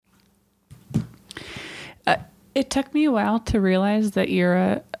It took me a while to realize that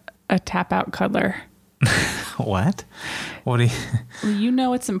you're a tap out cuddler. What? What do you... Well, you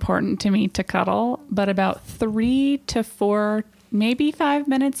know it's important to me to cuddle, but about 3 to 4, maybe 5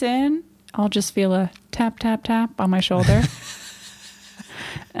 minutes in, I'll just feel a tap, tap, tap on my shoulder.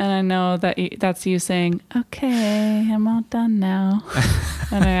 And I know that that's you saying, okay, I'm all done now.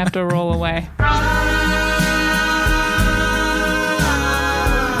 And I have to roll away.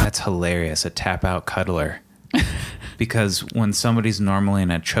 That's hilarious, a tap out cuddler. Because when somebody's normally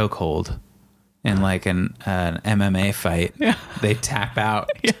in a chokehold in like an MMA fight, they tap out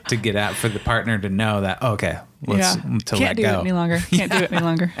to get out for the partner to know that, okay, to let go. Can't do it any longer. Can't do it any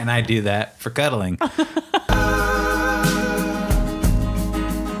longer. And I do that for cuddling.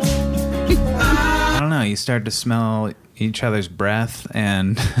 I don't know. You start to smell each other's breath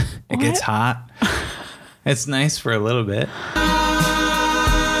and it gets hot. It's nice for a little bit.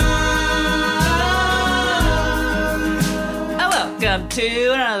 Welcome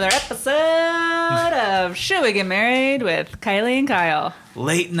to another episode of Should We Get Married with Kylie and Kyle.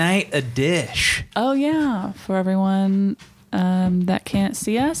 Late night a dish. Oh, yeah. For everyone that can't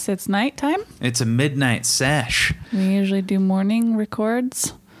see us, it's nighttime. It's a midnight sesh. We usually do morning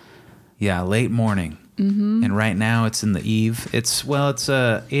records. Yeah, late morning. Mm-hmm. And right now it's in the eve. It's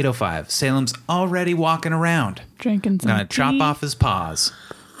 8:05. Salem's already walking around. Drinking some Gonna tea. chop off his paws.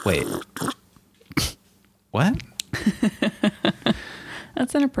 Wait. What?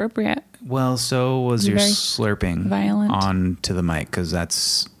 That's inappropriate. Well, so was your Very slurping violent. onto the mic, because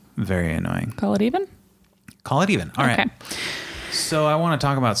that's very annoying. Call it even? Call it even. All Okay. right. So I want to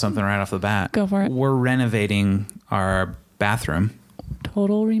talk about something right off the bat. Go for it. We're renovating our bathroom.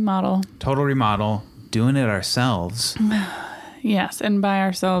 Total remodel. Total remodel. Doing it ourselves. Yes, and by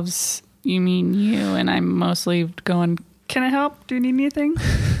ourselves, you mean you, and I'm mostly going, can I help? Do you need anything?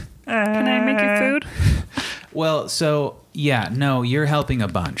 Can I make you food? Well, so, yeah, no, you're helping a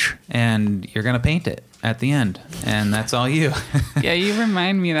bunch, and you're going to paint it at the end, and that's all you. Yeah, you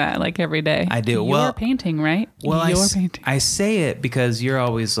remind me that like every day. I do. You're painting, right? Well, You're painting. I say it because you're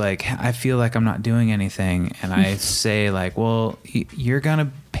always like, I feel like I'm not doing anything, and I say like, well, you're going to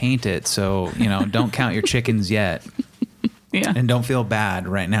paint it, so, don't count your chickens yet. Yeah. And don't feel bad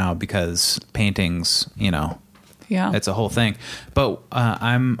right now because paintings, Yeah. it's a whole thing. But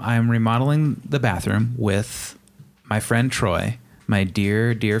I'm remodeling the bathroom with my friend Troy, my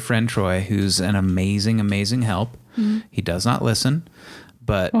dear, dear friend Troy, who's an amazing, amazing help. Mm-hmm. He does not listen,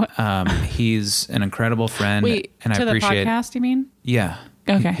 but he's an incredible friend. Wait, and to I appreciate the podcast, you mean? Yeah.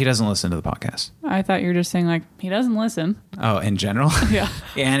 Okay. He doesn't listen to the podcast. I thought you were just saying like, he doesn't listen. Oh, in general? Yeah.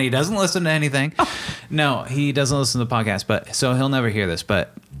 And he doesn't listen to anything. No, he doesn't listen to the podcast, but so he'll never hear this,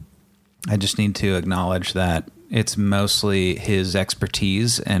 but I just need to acknowledge that it's mostly his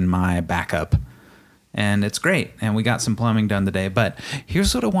expertise and my backup. And it's great. And we got some plumbing done today. But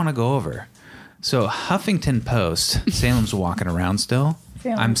here's what I want to go over. So Huffington Post, Salem's walking around still.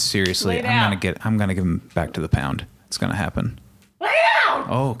 Salem, I'm seriously, lay down. I'm gonna give him back to the pound. It's gonna happen. Lay down!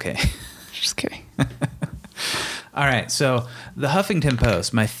 Oh, okay. Just kidding. All right. So the Huffington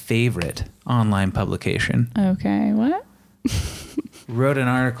Post, my favorite online publication, Okay, what? wrote an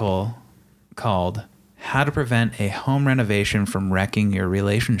article called How to Prevent a Home Renovation from Wrecking Your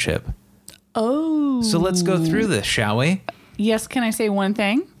Relationship. Oh. So let's go through this, shall we? Yes, can I say one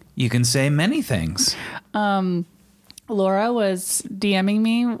thing? You can say many things. Laura was DMing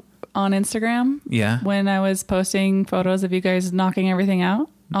me on Instagram. Yeah. When I was posting photos of you guys knocking everything out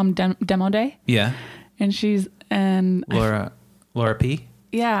on demo day. Yeah. And Laura P?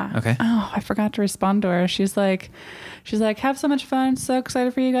 yeah. Okay. Oh, I forgot to respond to her. She's like, have so much fun. So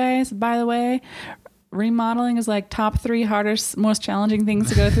excited for you guys. By the way, remodeling is like top 3 hardest, most challenging things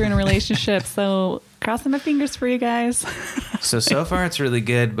to go through in a relationship. So crossing my fingers for you guys. So far it's really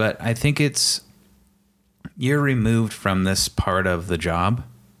good, but I think you're removed from this part of the job.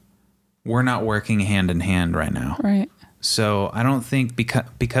 We're not working hand in hand right now. Right. So I don't think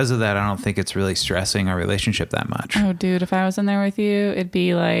because of that, I don't think it's really stressing our relationship that much. Oh, dude, if I was in there with you, it'd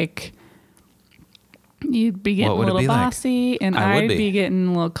be like you'd be getting a little bossy, and I'd be getting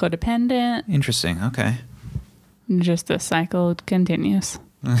a little codependent. Interesting. Okay. And just the cycle continues.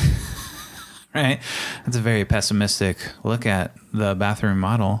 Right. That's a very pessimistic look at the bathroom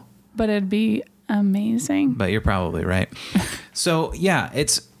model. But it'd be amazing. But you're probably right. So, yeah,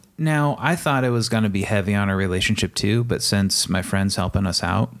 now I thought it was going to be heavy on our relationship too, but since my friend's helping us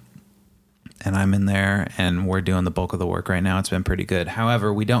out and I'm in there and we're doing the bulk of the work right now, it's been pretty good.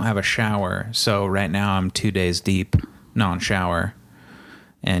 However, we don't have a shower. So right now I'm 2 days deep, non-shower,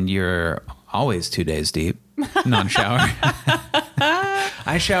 and you're always 2 days deep, non-shower.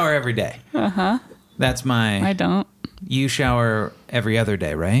 I shower every day. Uh-huh. That's I don't. You shower every other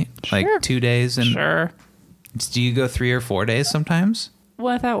day, right? Sure. Like 2 days. And Sure. do you go 3 or 4 days sometimes?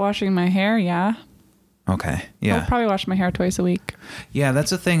 Without washing my hair, yeah. Okay. I'll Yeah. probably wash my hair twice a week. Yeah,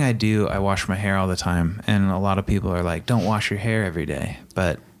 that's a thing I do. I wash my hair all the time. And a lot of people are like, don't wash your hair every day.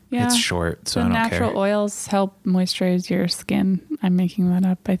 But Yeah. it's short, so The I don't natural care. oils help moisturize your skin. I'm making that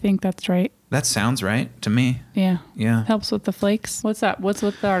up. I think that's right. That sounds right to me. Yeah. Yeah. Helps with the flakes. What's up? What's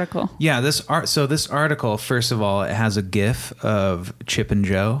with the article? Yeah, this article, first of all, it has a GIF of Chip and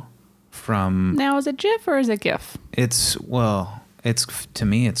Jo from Now, is it GIF or is it GIF? it's to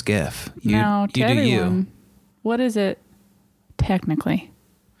me it's GIF. Now, to you do everyone, you. what is it technically?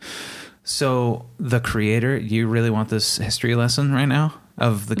 So the creator, you really want this history lesson right now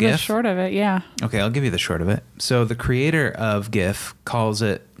of the The GIF? short of it, yeah. Okay, I'll give you the short of it. So the creator of GIF calls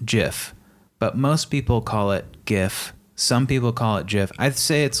it GIF, but most people call it GIF. Some people call it GIF. I'd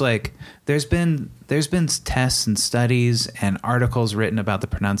say it's like there's been tests and studies and articles written about the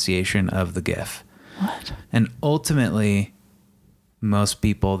pronunciation of the GIF. What? And ultimately, most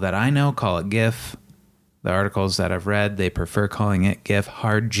people that I know call it GIF. The articles that I've read, they prefer calling it GIF.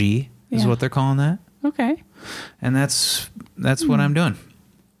 Hard G is Yeah. what they're calling that. Okay. And that's what I'm doing.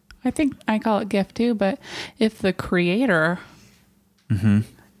 I think I call it GIF too, but if the creator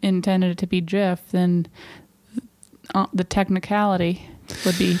intended it to be GIF, then the technicality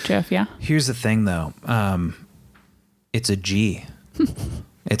would be GIF, yeah? Here's the thing, though. It's a G.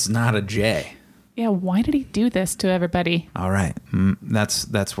 It's not a J. Yeah, why did he do this to everybody? All right.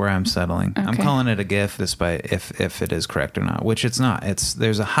 That's where I'm settling. I'm Okay. calling it a GIF despite if it is correct or not, which it's not.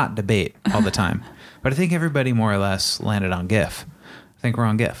 There's a hot debate all the time. But I think everybody more or less landed on GIF. I think we're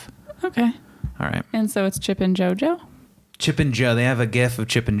on GIF. Okay. All right. And so it's Chip and JoJo? Chip and Jo, they have a GIF of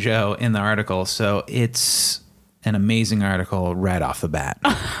Chip and Jo in the article, so it's an amazing article right off the bat.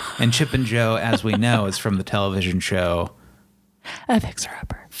 And Chip and Jo, as we know, is from the television show A Fixer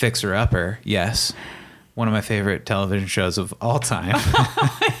Upper. Fixer Upper, yes. One of my favorite television shows of all time.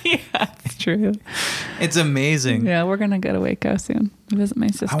 Yeah, it's true. It's amazing. Yeah, we're going to go to Waco soon. Visit my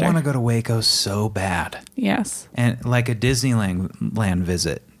sister. I want to go to Waco so bad. Yes. And like a Disneyland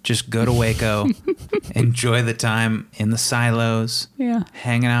visit. Just go to Waco, enjoy the time in the silos, Yeah.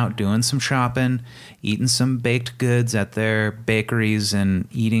 hanging out, doing some shopping, eating some baked goods at their bakeries and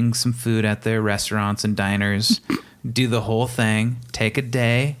eating some food at their restaurants and diners. Do the whole thing. Take a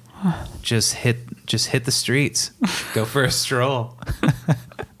day. Just hit the streets. Go for a stroll.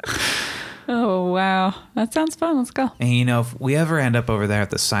 Oh, wow. That sounds fun. Let's go. And you know, if we ever end up over there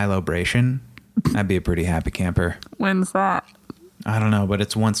at the Silobration, I'd be a pretty happy camper. When's that? I don't know, but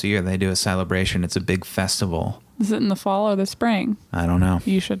it's once a year they do a celebration. It's a big festival. Is it in the fall or the spring? I don't know.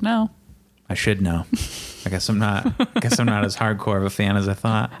 You should know. I should know. I guess I'm not as hardcore of a fan as I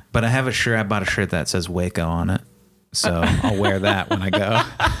thought. But I have a shirt. I bought a shirt that says Waco on it. So I'll wear that when I go.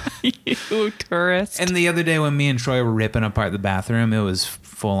 You tourist. And the other day when me and Troy were ripping apart the bathroom, it was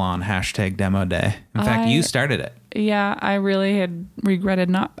full on hashtag demo day. In fact, you started it. Yeah, I really had regretted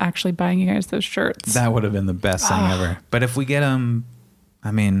not actually buying you guys those shirts. That would have been the best thing ever. But if we get them,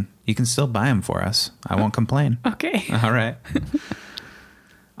 I mean, you can still buy them for us. I won't complain. Okay. All right.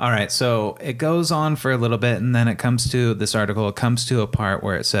 All right. So it goes on for a little bit, and then it comes to this article. It comes to a part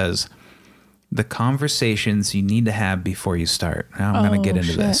where it says the conversations you need to have before you start. Now I'm going to get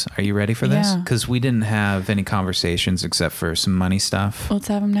into this. Are you ready for this? Yeah. Because we didn't have any conversations except for some money stuff. Let's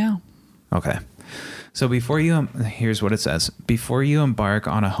have them now. Okay. So here's what it says. Before you embark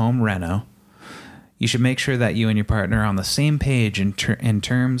on a home reno, you should make sure that you and your partner are on the same page in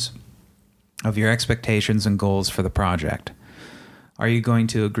terms of your expectations and goals for the project. Are you going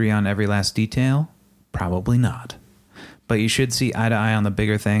to agree on every last detail? Probably not. But you should see eye to eye on the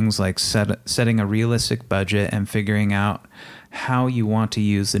bigger things like setting a realistic budget and figuring out how you want to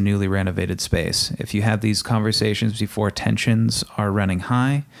use the newly renovated space. If you have these conversations before tensions are running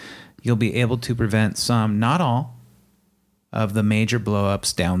high, you'll be able to prevent some, not all, of the major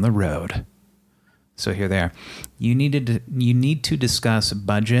blow-ups down the road. So here they are. You need to discuss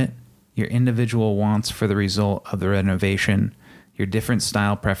budget, your individual wants for the result of the renovation, your different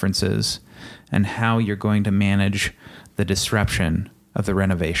style preferences, and how you're going to manage the disruption of the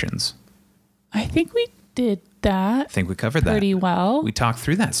renovations. I think we did that I think we covered that. pretty well. We talked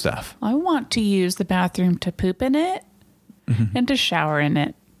through that stuff. I want to use the bathroom to poop in it and to shower in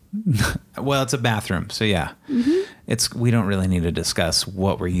it. Well, it's a bathroom, so yeah. We don't really need to discuss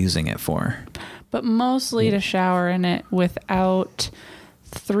what we're using it for. But mostly to shower in it without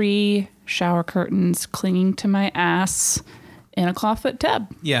 3 shower curtains clinging to my ass in a clawfoot tub.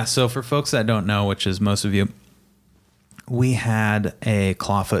 Yeah, so for folks that don't know, which is most of you, we had a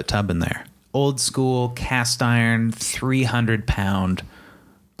clawfoot tub in there. old school cast iron 300-pound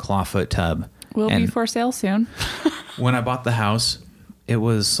clawfoot tub. Will be And for sale soon. when I bought the house, it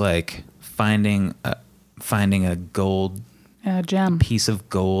was like finding a gold A gem. piece of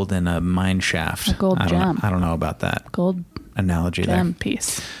gold in a mine shaft. A gold gem. I don't know about that Gold analogy gem there.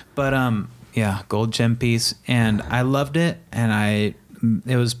 piece. But yeah, gold gem piece, and I loved it, and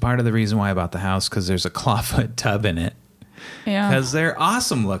it was part of the reason why I bought the house, because there's a clawfoot tub in it, Yeah. because they're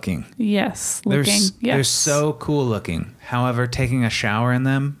awesome looking. Yes. They're Looking. Yes. they're so cool looking. However, taking a shower in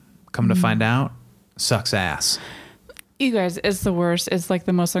them, come to find out, sucks ass. You guys, it's the worst. It's like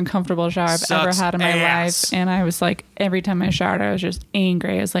the most uncomfortable shower I've ever Sucks had in my ass. life. And I was like, every time I showered, I was just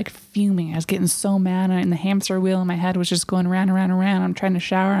angry. I was like fuming. I was getting so mad. And the hamster wheel in my head was just going around and around and around. I'm trying to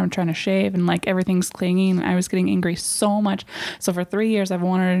shower. I'm trying to shave. And like everything's clinging. And I was getting angry so much. So for 3 years, I've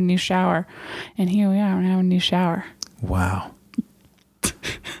wanted a new shower. And here we are. We have a new shower. Wow.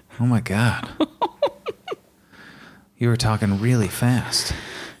 Oh my God. You were talking really fast.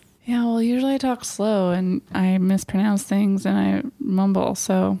 Yeah, well, usually I talk slow and I mispronounce things and I mumble.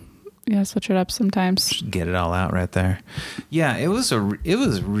 So you gotta switch it up sometimes. Just get it all out right there. Yeah, it was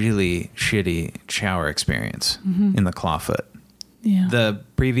really shitty shower experience in the clawfoot. Yeah. The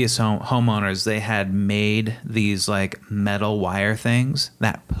previous homeowners, they had made these like metal wire things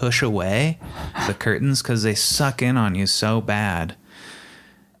that push away the curtains because they suck in on you so bad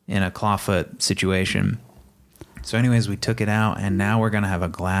in a clawfoot situation. So anyways, we took it out, and now we're going to have a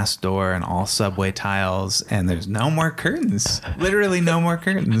glass door and all subway tiles, and there's no more curtains. Literally no more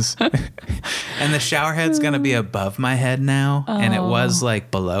curtains. And the shower head's going to be above my head now, and it was like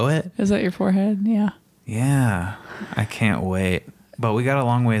below it. Is that your forehead? Yeah. Yeah, I can't wait. But we got a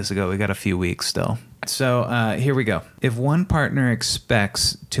long ways to go. We got a few weeks still. So here we go. If one partner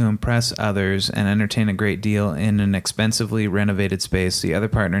expects to impress others and entertain a great deal in an expensively renovated space, the other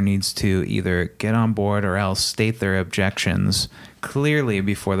partner needs to either get on board or else state their objections clearly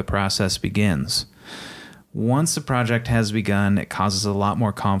before the process begins. Once the project has begun, it causes a lot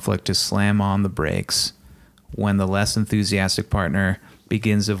more conflict to slam on the brakes when the less enthusiastic partner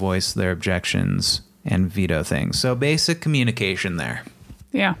begins to voice their objections and veto things. So basic communication there.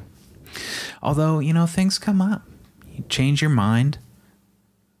 Yeah. Although, things come up. You change your mind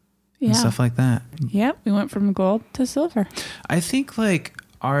Yeah. and stuff like that. Yep. We went from gold to silver. I think like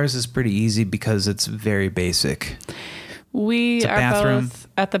ours is pretty easy because it's very basic. We It's a are bathroom. both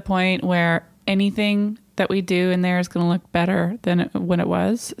at the point where anything that we do in there is going to look better than when it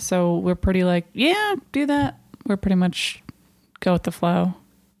was. So we're pretty like, yeah, do that. We're pretty much go with the flow.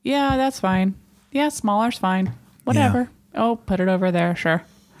 Yeah, that's fine. Yeah, smaller's fine. Whatever. Oh, put it over there. Sure.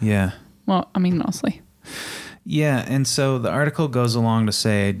 Yeah. Well, I mean, mostly. Yeah, and so the article goes along to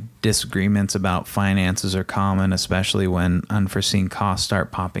say disagreements about finances are common, especially when unforeseen costs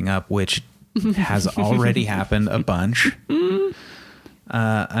start popping up, which has already happened a bunch.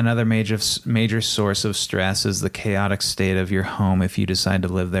 Another major source of stress is the chaotic state of your home if you decide to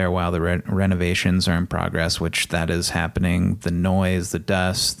live there while the renovations are in progress, which that is happening. The noise, the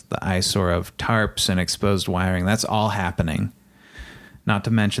dust, the eyesore of tarps and exposed wiring, that's all happening. Not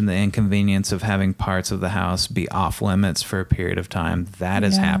to mention the inconvenience of having parts of the house be off limits for a period of time. That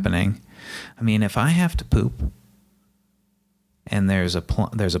is happening. I mean, if I have to poop and there's a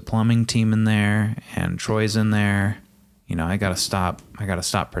plumbing team in there and Troy's in there, I gotta stop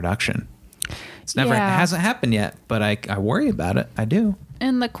production. It hasn't happened yet, but I worry about it. I do.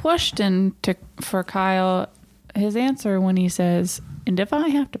 And the question for Kyle, his answer when he says, and if I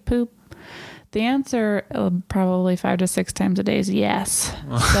have to poop, the answer probably 5 to 6 times a day is yes.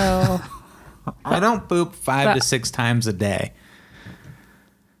 So I don't poop 5 to 6 times a day.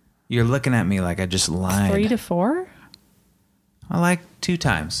 You're looking at me like I just lied. 3 to 4? I like 2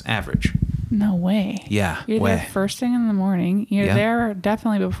 times average. No way. Yeah, You're way. there first thing in the morning. You're Yeah. there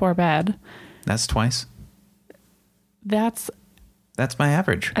definitely before bed. That's twice. That's, That's my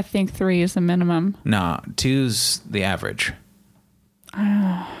average. I think 3 is the minimum. No, 2's the average.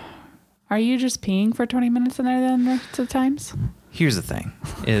 Are you just peeing for 20 minutes in there then the rest of the times? Here's the thing,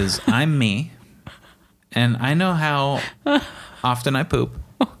 is I'm me, and I know how often I poop,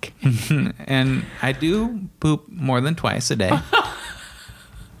 Okay. and I do poop more than twice a day,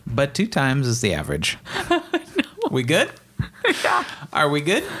 but 2 times is the average. We good? Yeah. Are we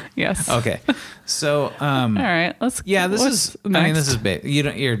good? Yes. Okay. So, All right. Let's. yeah, this what's is, next? I mean, this is big.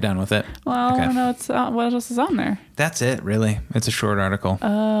 You're done with it. Well, I Okay. don't know what else is on there. That's it, really. It's a short article.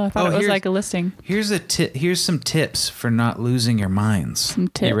 Oh, I thought it was here's- like a listing. Here's some tips for not losing your minds. Some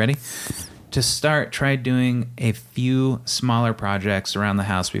tips. You ready? To start, try doing a few smaller projects around the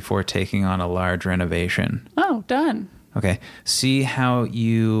house before taking on a large renovation. Oh, done. Okay. See how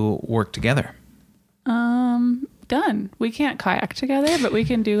you work together. Done. We can't kayak together, but we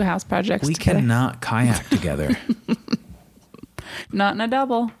can do house projects We together. cannot kayak together. Not in a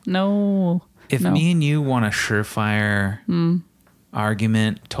double. No. If no. me and you want a surefire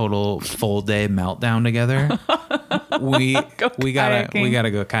argument, total full day meltdown together, we kayaking.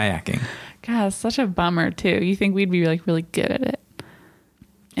 gotta go kayaking. God, it's such a bummer too. You think we'd be like really good at it.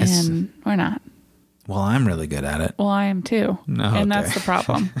 It's- And we're not. Well, I'm really good at it. Well, I am too. No, And okay. that's the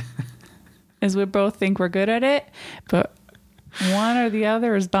problem. Is we both think we're good at it, but one or the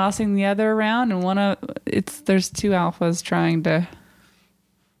other is bossing the other around, and there's two alphas trying to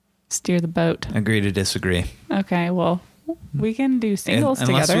steer the boat. Agree to disagree. Okay, well, we can do singles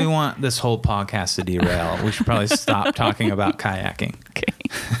Unless together. we want this whole podcast to derail, we should probably stop talking about kayaking. Okay.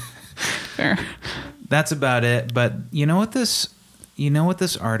 Fair. That's about it. But you know what this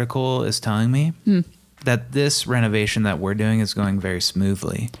article is telling me? That this renovation that we're doing is going very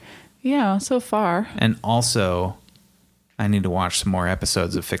smoothly. Yeah, so far. And also, I need to watch some more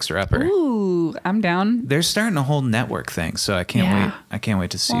episodes of Fixer Upper. Ooh, I'm down. They're starting a whole network thing, so I can't Yeah. wait. I can't wait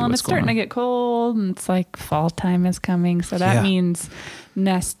to see Well, and what's it's going starting on. to get cold, and it's like fall time is coming, so that Yeah. means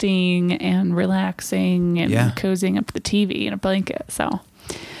nesting and relaxing and Yeah. cozying up to the TV in a blanket. So,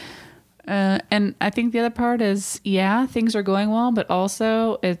 and I think the other part is, yeah, things are going well, but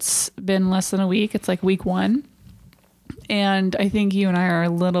also it's been less than a week. It's like week 1. And I think you and I are a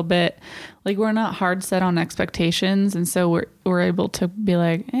little bit like, we're not hard set on expectations. And so we're able to be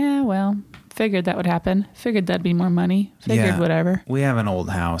like, well, figured that would happen. Figured that'd be more money. Figured whatever. We have an old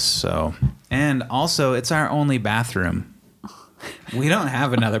house, so. And also, it's our only bathroom. We don't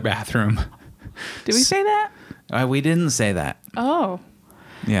have another bathroom. Did we say that? We didn't say that. Oh,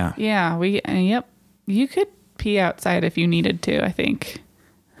 Yeah. yeah. Yep. You could pee outside if you needed to, I think.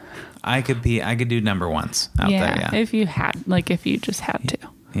 I could do number ones out there, yeah. If you just had to.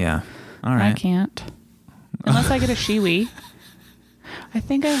 Yeah. All right. I can't. Unless I get a shiwi. I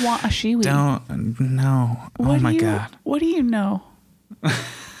think I want a shiwi. No. Oh my God. What do you know?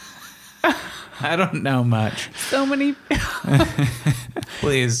 I don't know much. So many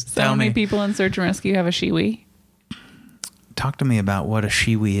Please so tell many me. people in Search and Rescue have a shiwi. Talk to me about what a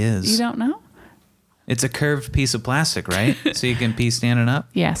shiwi is. You don't know? It's a curved piece of plastic, right? So you can pee standing up?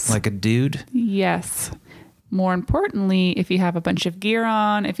 Yes. Like a dude? Yes. More importantly, if you have a bunch of gear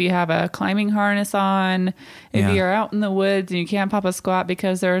on, if you have a climbing harness on, if Yeah. you're out in the woods and you can't pop a squat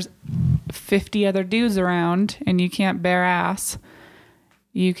because there's 50 other dudes around and you can't bare ass,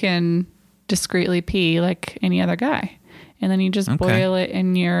 you can discreetly pee like any other guy. And then you just Okay. boil it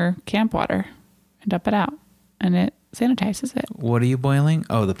in your camp water and dump it out. And it sanitizes it. What are you boiling?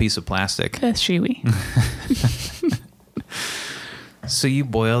 Oh, the piece of plastic. The shiwi. So you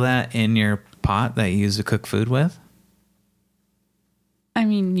boil that in your pot that you use to cook food with? I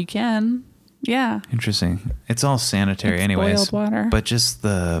mean, you can. Yeah. Interesting. It's all sanitary It's anyways. boiled water. But just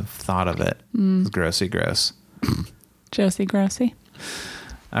the thought of it is grossy gross. Josie Grossy.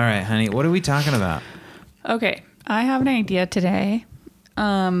 All right, honey, what are we talking about? Okay, I have an idea today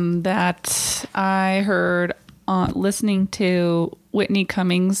that I heard listening to Whitney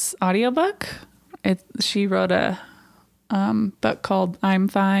Cummings' audiobook. She wrote a book called I'm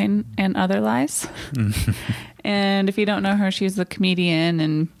Fine and Other Lies. And if you don't know her, she's a comedian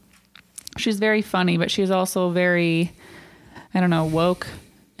and she's very funny, but she's also very, woke.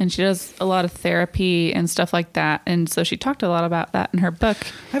 And she does a lot of therapy and stuff like that. And so she talked a lot about that in her book.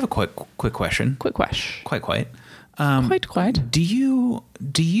 I have a quick question. Quick question. Quite. Quite. Do you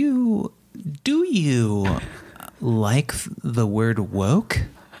like the word woke?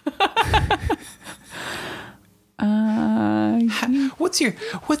 What's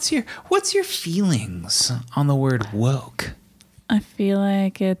your feelings on the word woke? I feel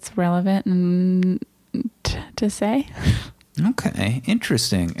like it's relevant to say. Okay,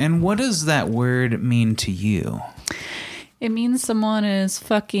 interesting. And what does that word mean to you? It means someone is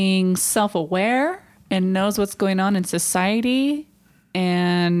fucking self-aware and knows what's going on in society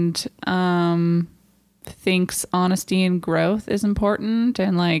and thinks honesty and growth is important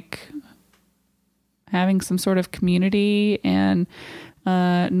and like having some sort of community and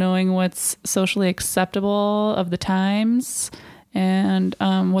knowing what's socially acceptable of the times and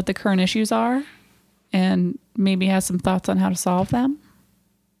what the current issues are and maybe has some thoughts on how to solve them.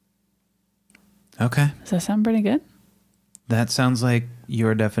 Okay. Does that sound pretty good? That sounds like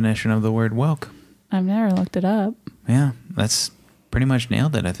your definition of the word woke. I've never looked it up. Yeah, that's pretty much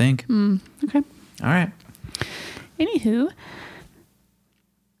nailed it, I think. Okay. All right. Anywho,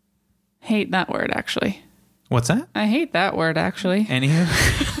 hate that word actually. What's that? I hate that word actually.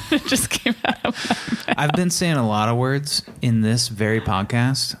 Anywho? It just came out of my mouth. I've been saying a lot of words in this very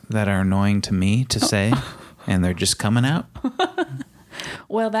podcast that are annoying to me to say, and they're just coming out.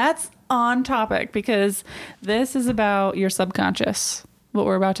 Well, that's on topic because this is about your subconscious, what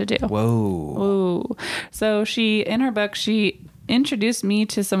we're about to do. Whoa. Ooh. So in her book, she introduced me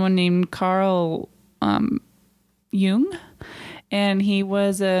to someone named Carl Jung. And he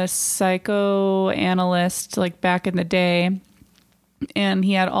was a psychoanalyst like back in the day. And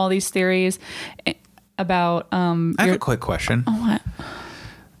he had all these theories about... I have a quick question. Oh,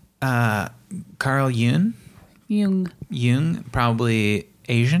 what? Carl Jung? Jung. Jung, probably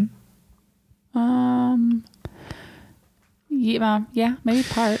Asian? Yeah, maybe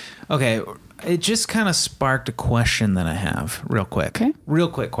part. Okay, it just kind of sparked a question that I have real quick. Okay. Real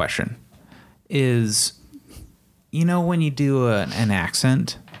quick question is... You know when you do an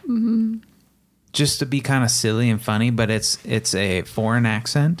accent, just to be kind of silly and funny, but it's a foreign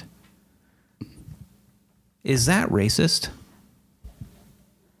accent. Is that racist?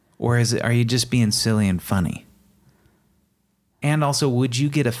 Or are you just being silly and funny? And also, would you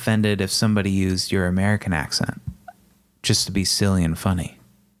get offended if somebody used your American accent just to be silly and funny?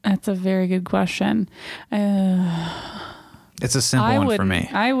 That's a very good question. It's a simple one for me.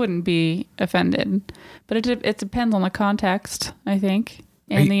 I wouldn't be offended, but it depends on the context, I think,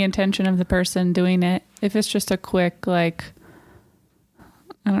 and the intention of the person doing it. If it's just a quick, like,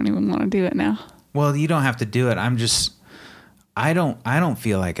 I don't even want to do it now. Well, you don't have to do it. I don't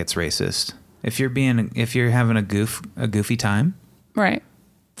feel like it's racist. If you're having a goofy time, right?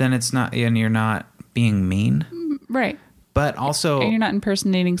 Then it's not, and you're not being mean, right? But also, and you're not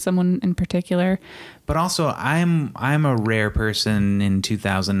impersonating someone in particular. But also, I'm a rare person in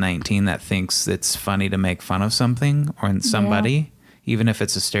 2019 that thinks it's funny to make fun of something or somebody, even if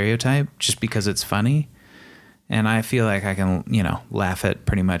it's a stereotype, just because it's funny. And I feel like I can, laugh at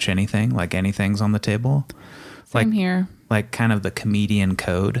pretty much anything, like anything's on the table. Same here. Like kind of the comedian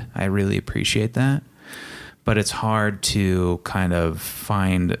code. I really appreciate that. But it's hard to kind of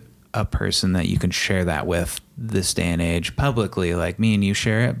find a person that you can share that with this day and age publicly, like me and you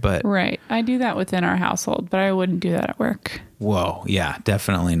share it. But right. I do that within our household, but I wouldn't do that at work. Whoa. Yeah,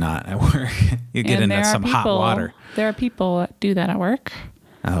 definitely not at work. You get into some hot water. There are people that do that at work.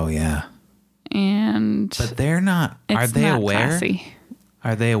 Oh, yeah. But they're not. Are they not aware? Classy.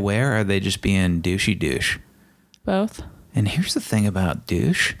 Are they aware? Or are they just being douche? Both. And here's the thing about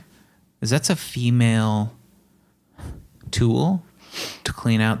douche is that's a female tool to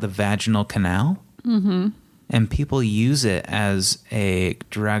clean out the vaginal canal. Mm-hmm. And people use it as a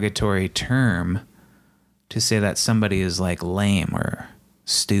derogatory term to say that somebody is like lame or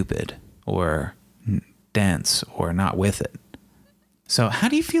stupid or dense or not with it. So how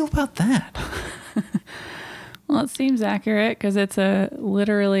do you feel about that? Well, it seems accurate because it's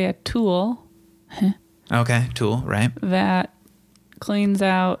literally a tool. Okay, tool, right? That cleans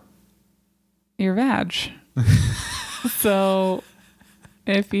out your vag. So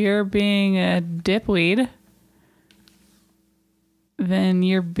if you're being a dipweed, then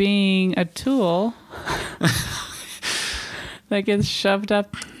you're being a tool that gets shoved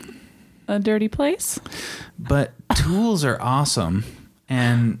up a dirty place. But tools are awesome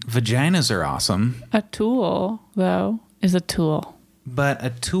and vaginas are awesome. A tool, though, is a tool. But a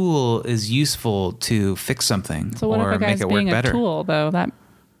tool is useful to fix something so what or if a guy's make it work being better. A tool, though?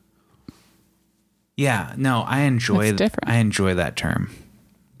 Yeah, no, I enjoy that term.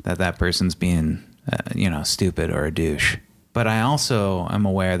 That person's being, stupid or a douche. But I also am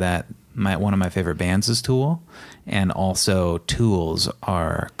aware that one of my favorite bands is Tool, and also tools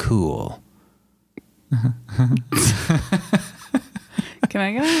are cool. Can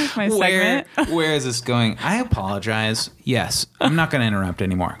I go with my segment? Where is this going? I apologize. Yes, I'm not going to interrupt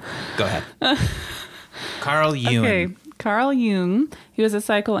anymore. Go ahead. Carl Jung. Okay, Carl Jung. He was a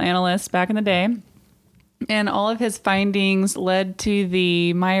psychoanalyst back in the day. And all of his findings led to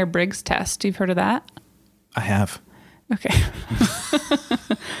the Myers-Briggs test. You've heard of that? I have. Okay.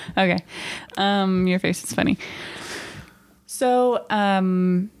 Okay. Your face is funny. So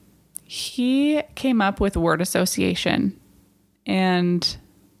he came up with word association. And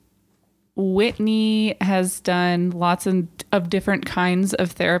Whitney has done lots of different kinds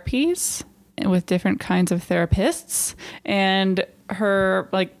of therapies with different kinds of therapists. And her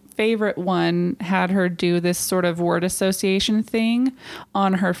favorite one had her do this sort of word association thing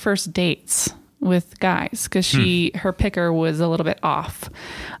on her first dates with guys because her picker was a little bit off.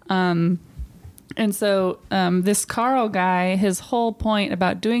 And so this Carl guy, his whole point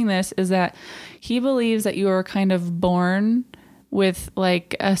about doing this is that he believes that you are kind of born with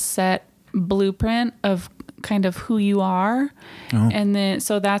like a set blueprint of kind of who you are. Oh. And then,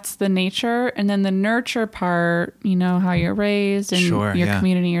 so that's the nature. And then the nurture part, you know, how you're raised and Sure, your yeah.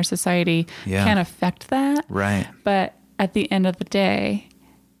 community, your society Yeah. can affect that. Right. But at the end of the day,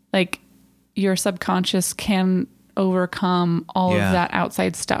 like your subconscious can overcome all Yeah. of that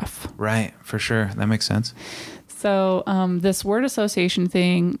outside stuff. Right. For sure. That makes sense. So this word association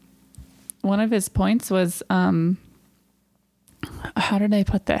thing, one of his points was, how did I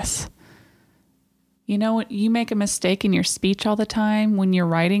put this? You know, you make a mistake in your speech all the time, when you're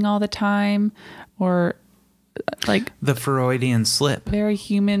writing all the time, or like The Freudian slip. very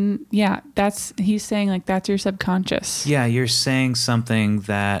human. Yeah, he's saying like that's your subconscious. Yeah, you're saying something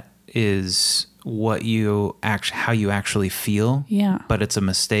that is what you how you actually feel. Yeah. But it's a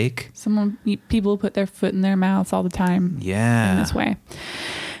mistake. People put their foot in their mouths all the time in Yeah. this way.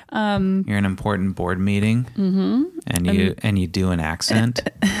 You're in an important board meeting, and you do an accent.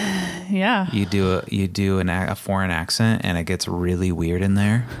 Yeah. You do a foreign accent, and it gets really weird in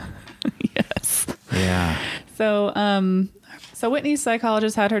there. Yes. Yeah, So Whitney's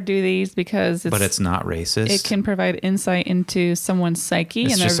psychologist had her do these because but it's not racist. it can provide insight into someone's psyche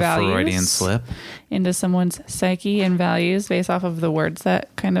It's and their just a values. Freudian slip. Into someone's psyche and values based off of the words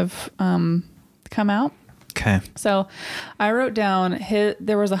that kind of come out. Okay. So I wrote down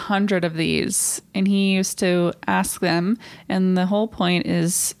there was 100 of these, and he used to ask them. And the whole point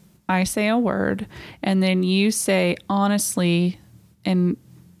is I say a word, and then you say honestly and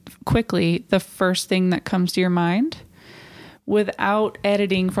quickly the first thing that comes to your mind without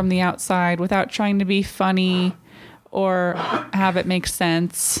editing from the outside, without trying to be funny or have it make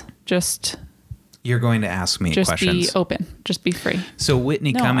sense. Just You're going to ask me questions. be open. Just be free. So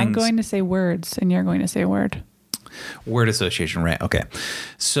Whitney No, Cummings. I'm going to say words, and you're going to say a word. Word association, right? Okay.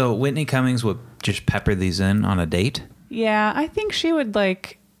 So Whitney Cummings would just pepper these in on a date. Yeah, I think she would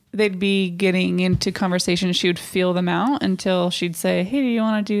they'd be getting into conversation. She would feel them out until she'd say, "Hey, do you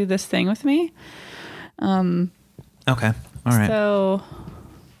want to do this thing with me?" Okay. All right. So,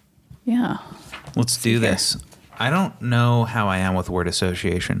 yeah. Let's do this. I don't know how I am with word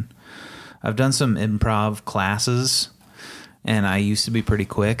association. I've done some improv classes, and I used to be pretty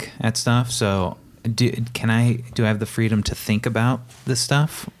quick at stuff. So, do I have the freedom to think about this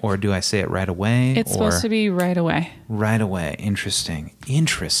stuff, or do I say it right away? It's supposed to be right away. Right away. Interesting.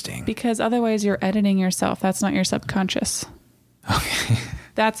 Because otherwise you're editing yourself. That's not your subconscious. Okay.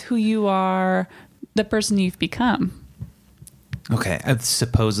 That's who you are, the person you've become. Okay.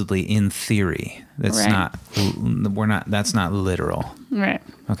 Supposedly, in theory, that's Right. That's not literal. Right.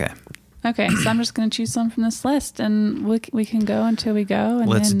 Okay. Okay, so I'm just going to choose some from this list, and we can go until we go, and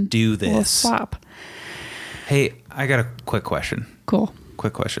Let's then do We'll this. swap. Hey, I got a quick question. Cool.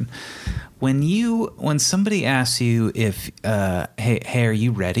 Quick question. When somebody asks you if, hey, are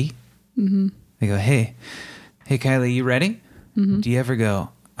you ready? Mm-hmm. They go, hey, Kylie, you ready? Mm-hmm. Do you ever go,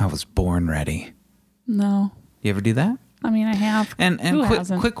 I was born ready? No. You ever do that? I mean, I have. And Who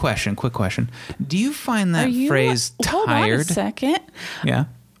hasn't? quick question. Do you find that Are you, phrase hold on a tired? second. Yeah.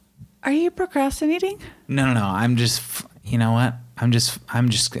 Are you procrastinating? No. I'm just, you know what? I'm just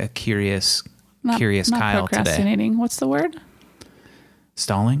a curious Not Kyle today. procrastinating. What's the word?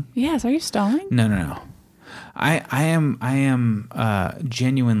 Stalling? Yes. Are you stalling? No. I am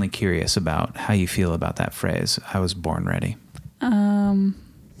genuinely curious about how you feel about that phrase. I was born ready.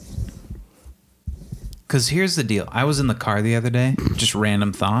 Because here's the deal. I was in the car the other day, just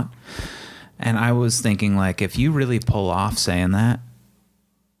random thought, and I was thinking, like, if you really pull off saying that,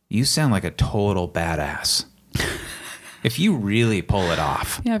 you sound like a total badass. If you really pull it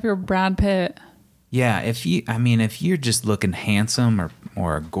off. Yeah, if you're Brad Pitt. Yeah, if you're just looking handsome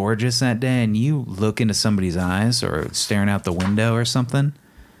or gorgeous that day, and you look into somebody's eyes or staring out the window or something,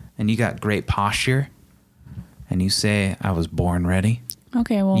 and you got great posture, and you say, I was born ready,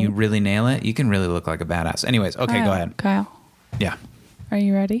 Okay, well. you really nail it, you can really look like a badass. Anyways, okay, go ahead. Kyle, Yeah. are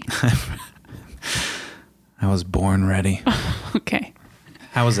you ready? I was born ready. Okay.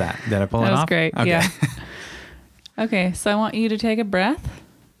 How was that? Did I pull it That off? was great. Okay. Yeah. Okay, so I want you to take a breath.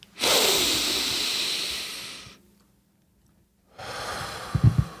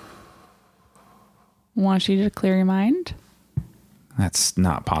 I want you to clear your mind. That's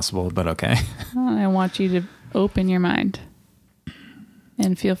not possible, but okay. I want you to open your mind.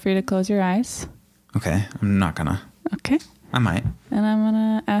 And feel free to close your eyes. Okay, I'm not gonna. Okay. I might. And I'm going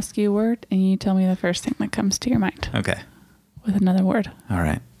to ask you a word, and you tell me the first thing that comes to your mind Okay. with another word. All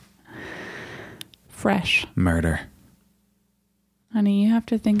right. Fresh. Murder. Honey, you have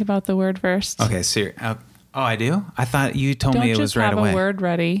to think about the word first. Okay, oh, I do? I thought you told Don't me it just was right have away. a word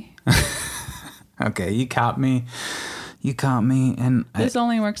ready. Okay, you caught me. You caught me, and This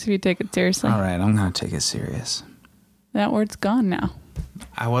only works if you take it seriously. all right, I'm gonna take it serious. That word's gone now.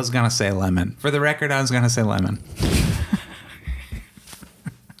 I was gonna say lemon. For the record, I was gonna say lemon.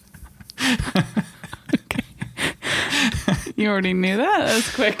 You already knew that? That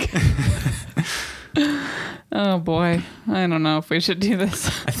was quick. Oh, boy. I don't know if we should do this.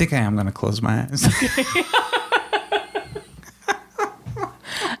 I think I am gonna close my eyes.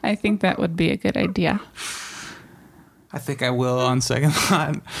 I think that would be a good idea. I think I will on second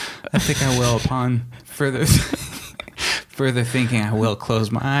thought. I think I will upon further thinking. I will close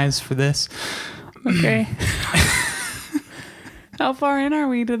my eyes for this. Okay. How far in are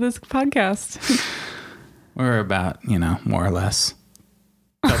we to this podcast? We're about, more or less.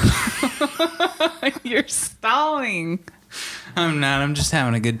 You're stalling. I'm not. I'm just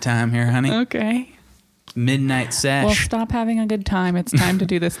having a good time here, honey. Okay. Midnight sesh. Well, stop having a good time. It's time to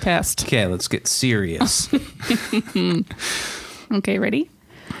do this test. Okay, let's get serious. Okay, ready?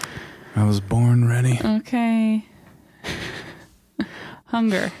 I was born ready. Okay.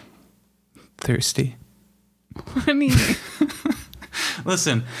 Hunger. Thirsty. Honey,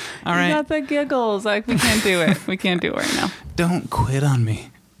 Listen, all you right. got the giggles. Like, we can't do it. We can't do it right now. Don't quit on me.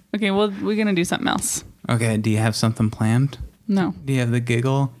 Okay, well, we're going to do something else. Okay, do you have something planned? No. Do you have the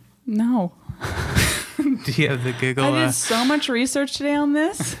giggle? No. Do you have the giggle? I did so much research today on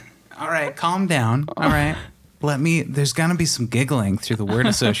this. All right, calm down. All right. There's going to be some giggling through the word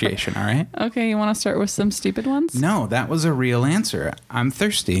association, all right? Okay, you want to start with some stupid ones? No, that was a real answer. I'm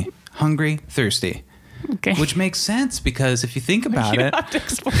thirsty. Hungry, thirsty. Okay. Which makes sense because if you think about you it. have to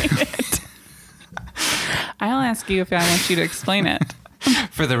explain it. I'll ask you if I want you to explain it.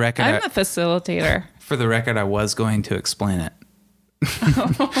 For the record, I'm the facilitator. For the record, I was going to explain it.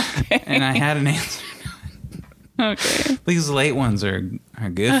 Okay. And I had an answer. Okay. These late ones are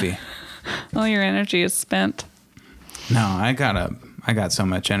goofy. All your energy is spent. No, I got so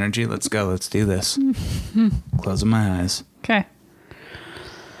much energy. Let's go. Let's do this. Closing my eyes. Okay.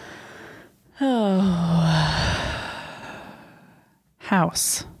 Oh.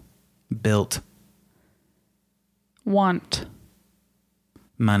 House. Built. Want.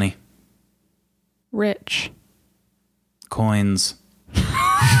 Money. Rich. Coins.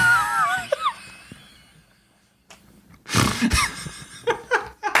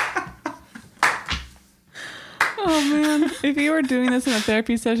 Oh man, if you were doing this in a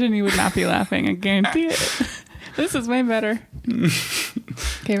therapy session, you would not be laughing. I guarantee it. This is way better.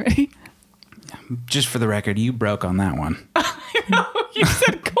 Okay, ready? Just for the record, you broke on that one. No, you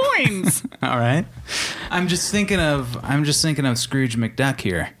said coins. All right. I'm just thinking of Scrooge McDuck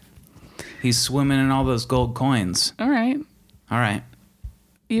here. He's swimming in all those gold coins. All right. All right.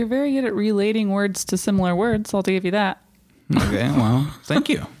 You're very good at relating words to similar words. I'll give you that. Okay, well, thank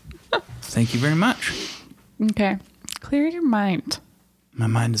you. Thank you very much. Okay. Clear your mind. My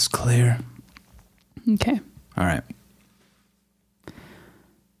mind is clear. Okay. All right.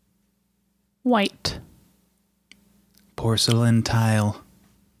 White. Porcelain tile.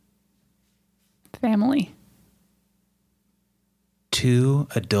 Family. 2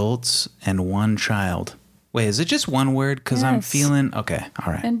 adults and 1 child. Wait, is it just one word? Because I'm Yes. feeling... Okay,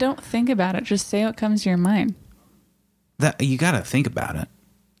 all right. And don't think about it. Just say what comes to your mind. You got to think about it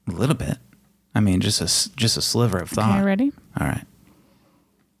a little bit. I mean, just a sliver of thought. Okay, ready? All right.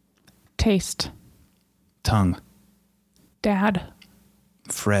 Taste. Tongue. Dad.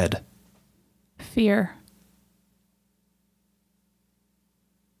 Fred. Fear.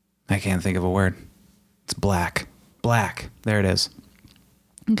 I can't think of a word. It's black. Black. There it is.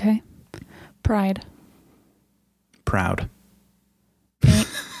 Okay. Pride. Proud.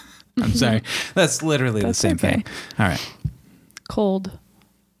 I'm sorry. That's literally That's the same okay. thing. All right. Cold.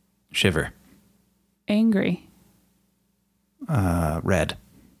 Shiver. Angry. Red.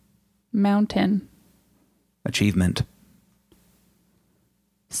 Mountain. Achievement.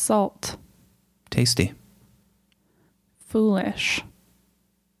 Salt. Tasty. Foolish.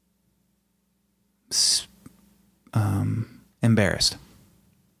 Embarrassed.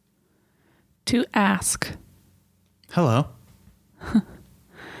 To ask. Hello.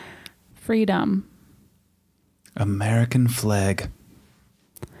 Freedom. American flag.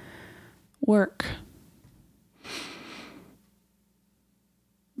 Work.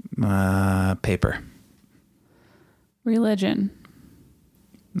 Paper. Religion.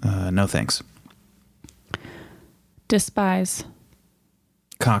 No thanks. Despise.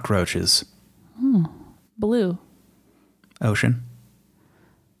 Cockroaches. Blue. Ocean.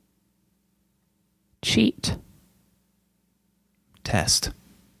 Cheat. Test.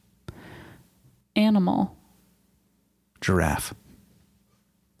 Animal. Giraffe.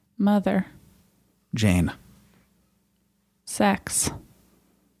 Mother. Jane. Sex.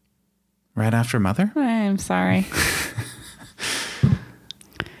 Right after mother? I'm sorry.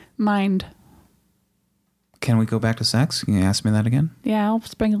 Mind. Can we go back to sex? Can you ask me that again? Yeah, I'll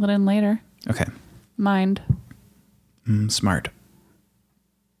sprinkle it in later. Okay. Mind. Smart.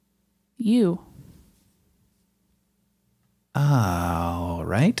 You. All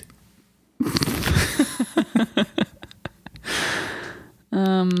right.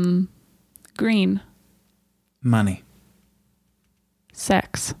 Green. Money.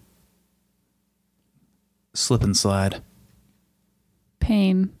 Sex. Slip and slide.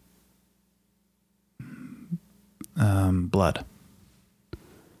 Pain. Blood.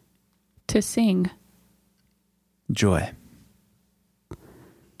 To sing. Joy.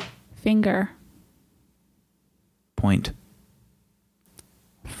 Finger. Point.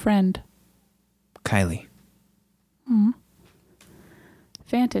 Friend. Kylie.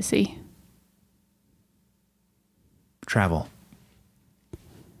 Fantasy. Travel.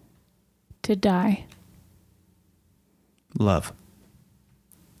 To die. Love.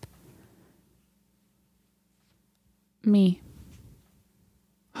 Me.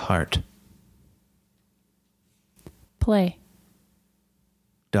 Heart. Play.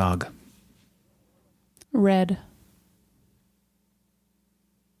 Dog. Red.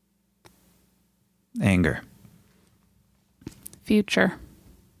 Anger. Future.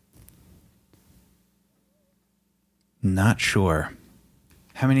 Not sure.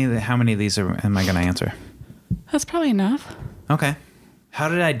 How many of these am I going to answer? That's probably enough. Okay. How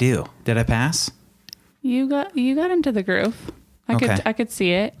did I do? Did I pass? You got into the groove. Okay. I could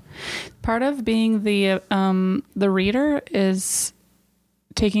see it. Part of being the reader is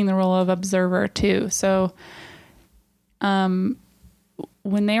taking the role of observer too. So, when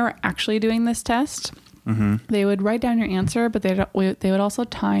they were actually doing this test, they would write down your answer, but they would also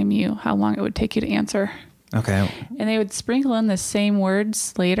time you how long it would take you to answer. Okay. And they would sprinkle in the same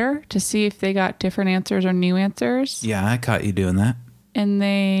words later to see if they got different answers or new answers. Yeah, I caught you doing that. And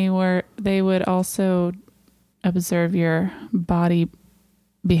they would also observe your body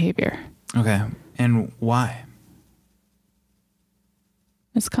behavior. Okay. And why?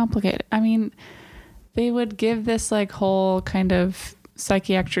 It's complicated. I mean, they would give this like whole kind of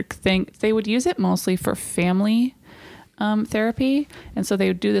psychiatric thing. They would use it mostly for family therapy. And so they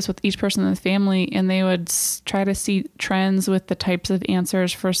would do this with each person in the family, and they would try to see trends with the types of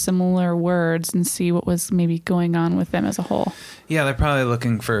answers for similar words and see what was maybe going on with them as a whole. Yeah, they're probably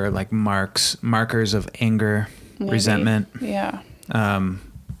looking for like markers of anger, Maybe. resentment, Yeah.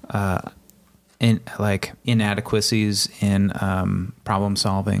 like inadequacies in problem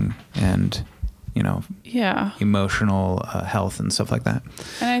solving and, Yeah. emotional health and stuff like that.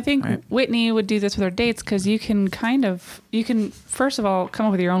 And I think Right. Whitney would do this with her dates because you can first of all come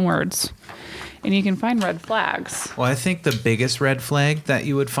up with your own words, and you can find red flags. Well, I think the biggest red flag that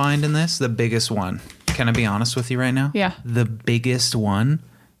you would find in this, the biggest one, can I be honest with you right now? Yeah. The biggest one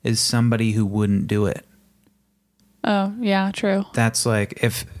is somebody who wouldn't do it. Oh, yeah, true. That's like,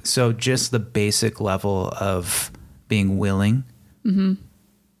 just the basic level of being willing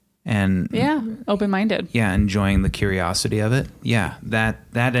and Yeah, open-minded. enjoying the curiosity of it. Yeah, that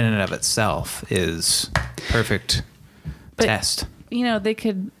in and of itself is perfect test.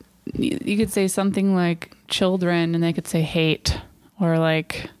 You could say something like children, and they could say hate, or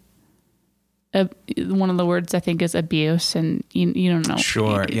like one of the words I think is abuse, and you don't know.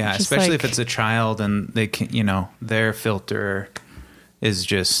 Sure, yeah, Just especially like, if it's a child and they can, their filter is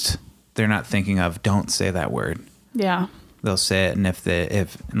just, they're not thinking of, don't say that word. yeah. They'll say it, and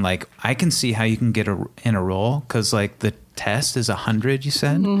if I can see how you can get in a role, because like the test is 100, you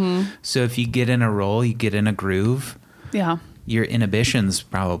said. So if you get in a role, you get in a groove. Yeah. Your inhibitions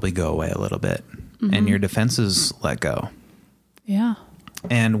probably go away a little bit, and your defenses let go. Yeah.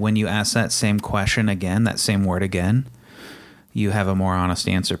 And when you ask that same question again, that same word again, you have a more honest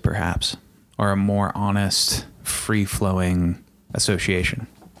answer, perhaps, or a more honest, free-flowing association.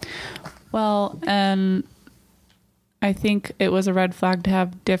 Well, and I think it was a red flag to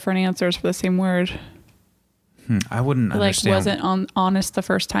have different answers for the same word. I wouldn't Like understand. wasn't honest the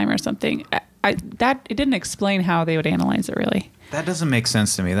first time or something. It didn't explain how they would analyze it really. That doesn't make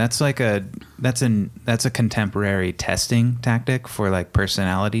sense to me. That's like that's a contemporary testing tactic for like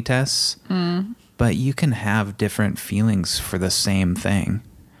personality tests. But you can have different feelings for the same thing,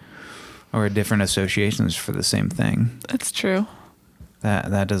 or different associations for the same thing. That's true.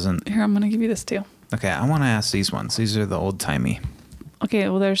 That doesn't. Here, I'm going to give you this too. Okay, I want to ask these ones. These are the old timey. Okay,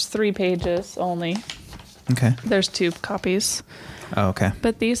 well, there's 3 pages only. Okay. There's 2 copies. Oh, okay.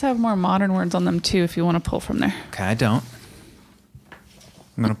 But these have more modern words on them too if you want to pull from there. Okay, I don't.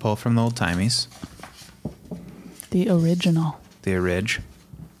 I'm going to pull from the old timies. The original. The orig.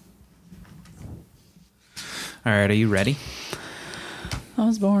 All right, are you ready? I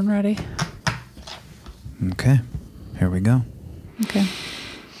was born ready. Okay, here we go. Okay.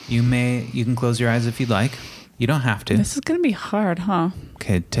 You can close your eyes if you'd like. You don't have to. This is going to be hard, huh?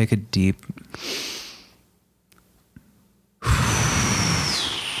 Okay, take a deep...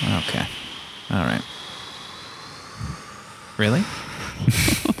 Okay. All right. Really?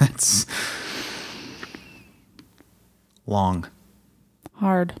 That's long.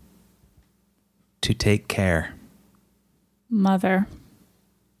 Hard. To take care. Mother.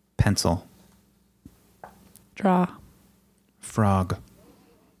 Pencil. Draw. Frog.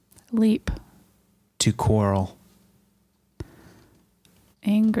 Leap. To quarrel.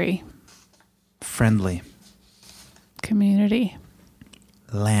 Angry. Friendly. Community.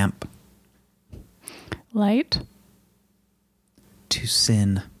 Lamp. Light. To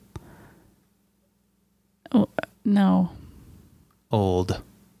sin. Oh, no. Old.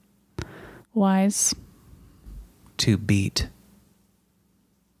 Wise. To beat.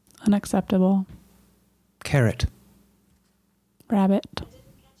 Unacceptable. Carrot. Rabbit.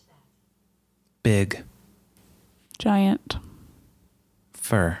 Big. Giant.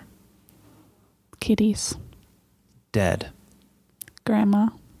 Fur. Kitties. Dead. Grandma.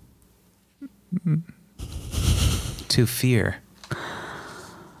 To fear.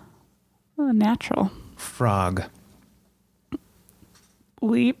 Natural. Frog.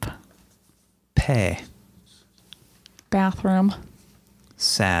 Leap. Pay. Bathroom.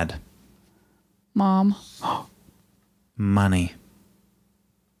 Sad. Mom. Money.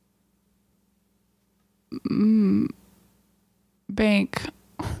 Bank.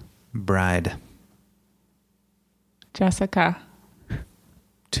 Bride. Jessica.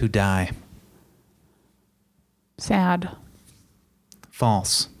 To die. Sad.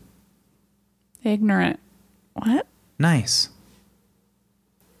 False. Ignorant. What? Nice.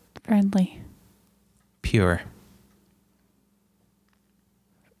 Friendly. Pure.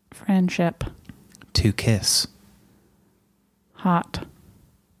 Friendship. To kiss. Hot.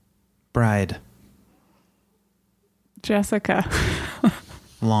 Bride. Jessica.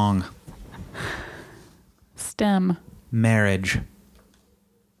 Long. Stem. Marriage.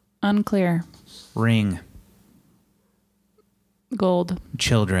 Unclear. Ring. Gold.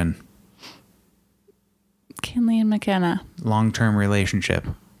 Children. Kinley and McKenna. Long-term relationship.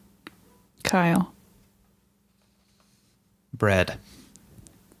 Kyle. Bread.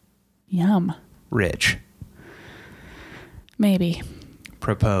 Yum. Rich. Maybe.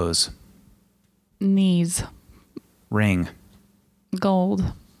 Propose. Knees. Ring. Gold.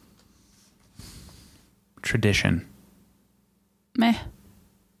 Tradition. Meh.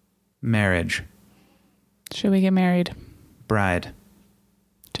 Marriage. Should we get married? Bride.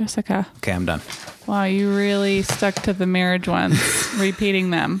 Jessica. Okay, I'm done. Wow, you really stuck to the marriage ones, repeating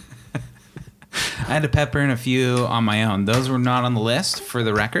them. I had to pepper in a few on my own. Those were not on the list, for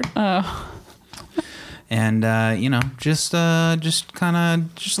the record. Oh. And, just a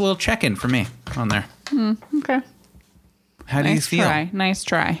little check-in for me on there. Okay. How do you feel? Nice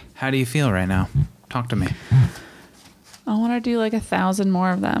try. How do you feel right now? Talk to me. I want to do like 1,000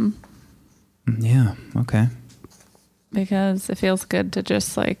 more of them Yeah, okay. because it feels good to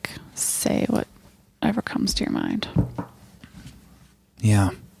just like say whatever comes to your mind.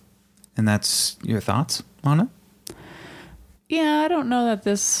 Yeah. And that's your thoughts on it? Yeah, I don't know that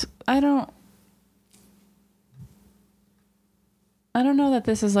this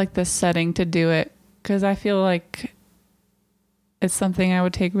is like the setting to do it because I feel like it's something I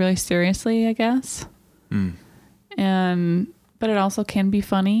would take really seriously, I guess. But it also can be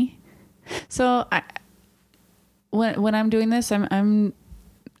funny. So when I'm doing this, I'm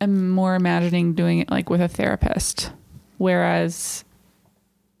more imagining doing it like with a therapist, whereas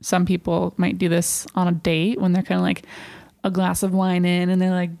some people might do this on a date when they're kind of like a glass of wine in and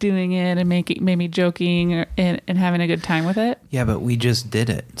they're like doing it and maybe joking and having a good time with it. Yeah, but we just did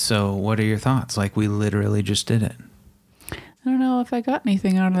it. So what are your thoughts? Like we literally just did it. I don't know if I got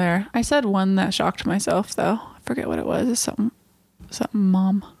anything out of there. I said one that shocked myself though. I forget what it was. It's something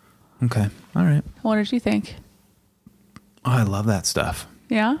mom. Okay. All right. What did you think? Oh, I love that stuff.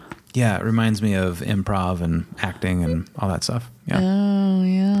 Yeah? Yeah, it reminds me of improv and acting and all that stuff. Yeah. Oh,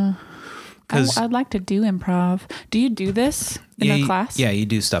 yeah. 'Cause- I'd like to do improv. Do you do this in a class? Yeah, you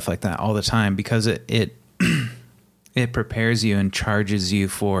do stuff like that all the time because it it prepares you and charges you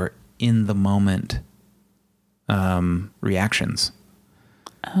for in the moment reactions.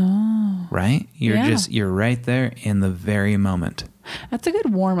 Oh. Right? You're Yeah. you're right there in the very moment. That's a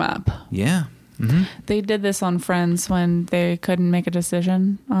good warm up. Yeah. They did this on Friends when they couldn't make a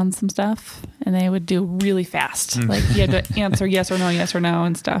decision on some stuff, and they would do really fast. Like you had to answer yes or no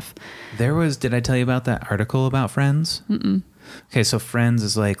and stuff. Did I tell you about that article about Friends? Mm-mm. Okay, so Friends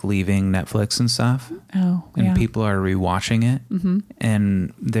is like leaving Netflix and stuff. Oh, and yeah. people are rewatching it. Mm-hmm.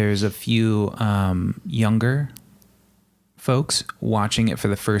 And there's a few younger folks watching it for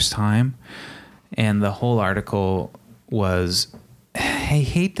the first time. And the whole article was, I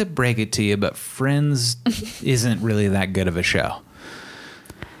hate to break it to you, but Friends isn't really that good of a show.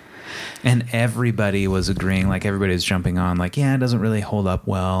 And everybody was agreeing, like everybody was jumping on, like, yeah, it doesn't really hold up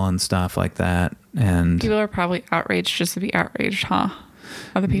well and stuff like that. And people are probably outraged just to be outraged, huh?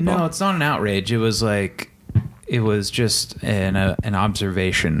 Other people? No, it's not an outrage. It was like, it was just an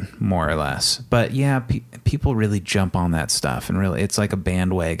observation, more or less. But yeah, people really jump on that stuff, and really, it's like a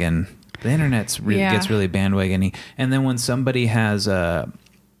bandwagon. The internet's really gets really bandwagony. And then when somebody has a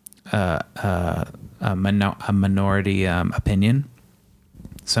minority opinion,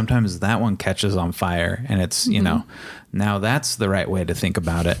 sometimes that one catches on fire, and it's, you know, now that's the right way to think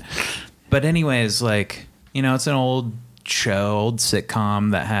about it. But anyways, like, you know, it's an old show, old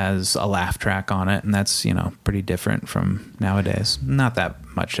sitcom that has a laugh track on it, and that's, you know, pretty different from nowadays. Not that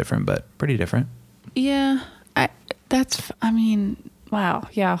much different, but pretty different. Yeah. I mean, wow.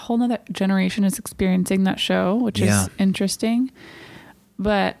 Yeah. A whole nother generation is experiencing that show, which is interesting.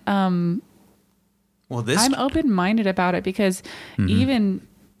 But, I'm open-minded about it because even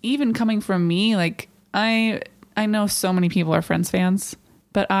coming from me, like I know so many people are Friends fans,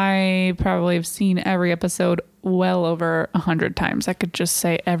 but I probably have seen every episode well over 100 times. I could just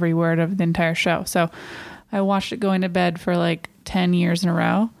say every word of the entire show. So I watched it going to bed for like 10 years in a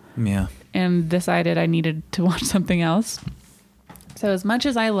row. Yeah. And decided I needed to watch something else. So as much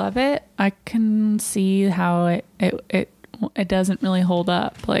as I love it, I can see how it doesn't really hold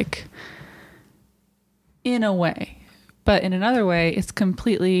up, like, in a way. But in another way, it's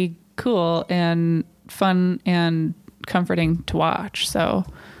completely cool and fun and comforting to watch. So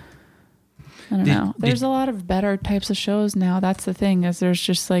I don't know. There's a lot of better types of shows now. That's the thing, is there's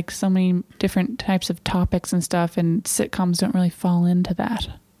just like so many different types of topics and stuff, and sitcoms don't really fall into that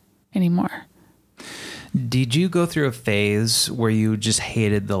anymore. Did you go through a phase where you just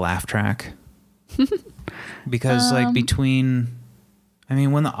hated the laugh track? Because like when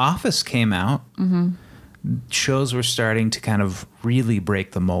The Office came out, shows were starting to kind of really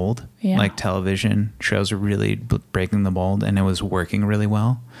break the mold. Yeah. Like television shows were really breaking the mold, and it was working really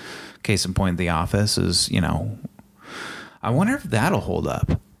well. Case in point, The Office is, you know, I wonder if that'll hold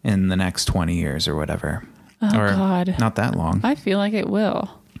up in the next 20 years or whatever. Oh, or God. Not that long. I feel like it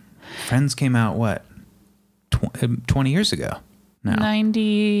will. Friends came out, what, 20 years ago now?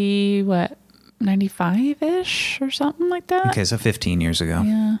 95-ish or something like that. Okay, so 15 years ago.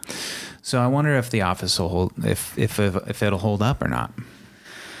 Yeah. So I wonder if The Office will hold, if it'll hold up or not.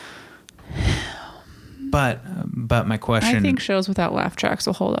 But my question, I think shows without laugh tracks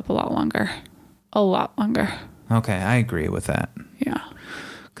will hold up a lot longer. A lot longer. Okay, I agree with that. Yeah.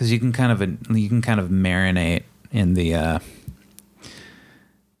 Because you can kind of marinate in the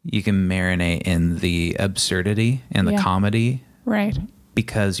absurdity and the comedy, right?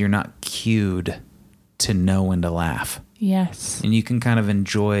 Because you're not cued to know when to laugh. Yes. And you can kind of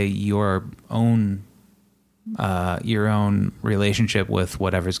enjoy your own relationship with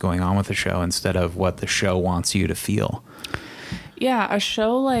whatever's going on with the show instead of what the show wants you to feel. Yeah, a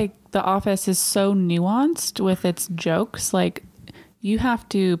show like The Office is so nuanced with its jokes. Like, you have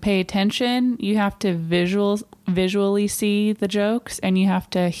to pay attention, you have to visually see the jokes, and you have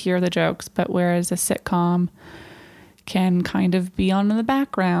to hear the jokes. But whereas a sitcom can kind of be on in the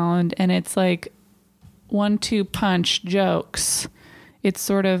background, and it's like 1-2 punch jokes, it's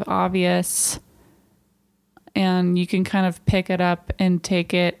sort of obvious, and you can kind of pick it up and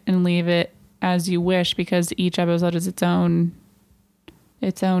take it and leave it as you wish, because each episode is its own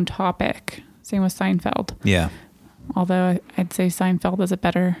topic. Same with Seinfeld. Yeah. Although I'd say Seinfeld is a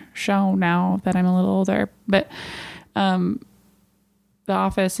better show now that I'm a little older. But The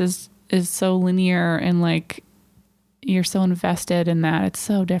Office is so linear, and like you're so invested in that. It's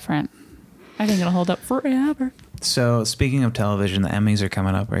so different. I think it'll hold up forever. So speaking of television, the Emmys are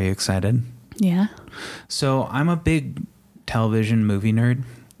coming up. Are you excited? Yeah. So I'm a big television movie nerd,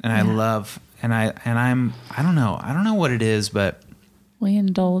 and I love, I don't know what it is, but we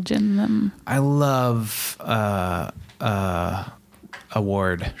indulge in them. I love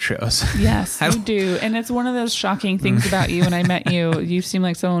award shows. Yes, you do. And it's one of those shocking things about you. When I met you, you seem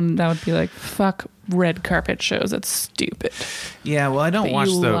like someone that would be like, fuck red carpet shows. That's stupid. Yeah, well, I don't watch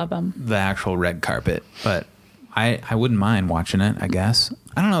the actual red carpet, but I wouldn't mind watching it, I guess.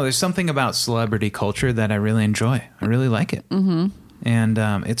 I don't know. There's something about celebrity culture that I really enjoy. I really like it. Mm-hmm. And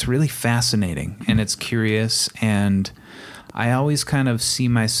it's really fascinating, and it's curious, and I always kind of see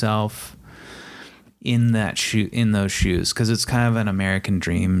myself in those shoes, because it's kind of an American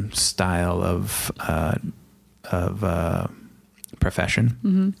dream style of profession.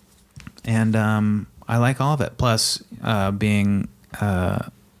 Mm-hmm. And I like all of it. Plus, being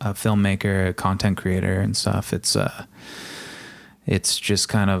a filmmaker, a content creator, and stuff, it's just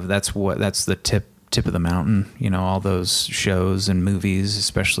kind of that's the tip of the mountain. You know, all those shows and movies,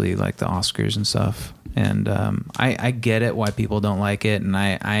 especially like the Oscars and stuff. And I get it why people don't like it, and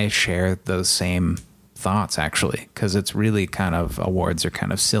I share those same thoughts, actually, because it's really kind of, awards are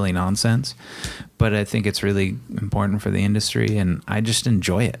kind of silly nonsense, but I think it's really important for the industry, and I just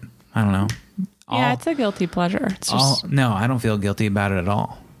enjoy it. I don't know. Yeah, it's a guilty pleasure. It's just... No, I don't feel guilty about it at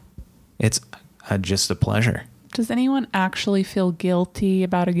all. It's just a pleasure. Does anyone actually feel guilty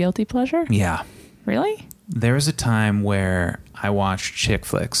about a guilty pleasure? Yeah. Really? There was a time where I watched chick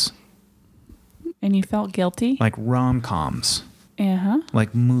flicks. And you felt guilty? Like rom-coms. Yeah.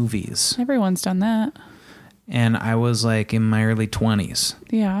 Like movies. Everyone's done that. And I was like in my early 20s.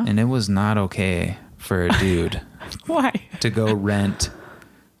 Yeah. And it was not okay for a dude Why? to go rent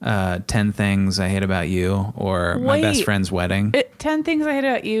 10 Things I Hate About You or My Best Friend's Wedding. 10 Things I Hate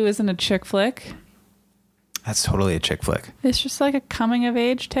About You isn't a chick flick. That's totally a chick flick. It's just like a coming of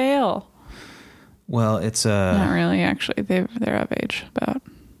age tale. Well, it's not really, actually. They're of age, but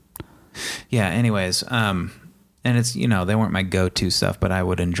yeah. Anyways, and it's, you know, they weren't my go-to stuff, but I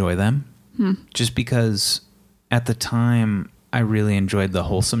would enjoy them just because at the time I really enjoyed the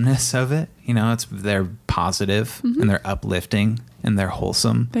wholesomeness of it. You know, they're positive and they're uplifting and they're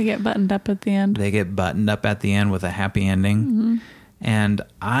wholesome. They get buttoned up at the end. They get buttoned up at the end with a happy ending. Mm-hmm. And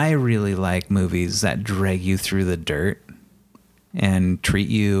I really like movies that drag you through the dirt and treat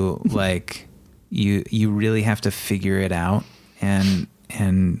you like you really have to figure it out, and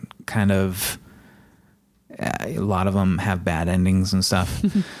kind of a lot of them have bad endings and stuff.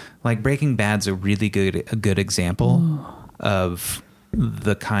 Like Breaking Bad's a really good example of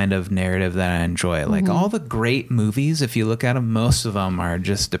the kind of narrative that I enjoy. Like all the great movies, if you look at them, most of them are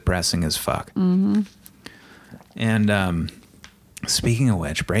just depressing as fuck. Mm-hmm. And speaking of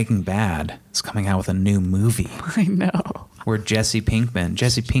which, Breaking Bad is coming out with a new movie. I know. Where Jesse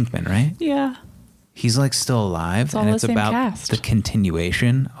Pinkman, right? Yeah. He's like still alive, and it's about the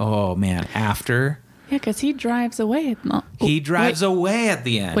continuation. Oh man, after. Yeah, because he drives away. He drives away at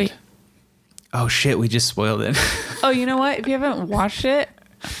the end. Wait. Oh shit, we just spoiled it. Oh, you know what? If you haven't watched it,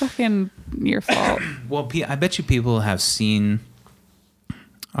 fucking your fault. Well, I bet you people have seen.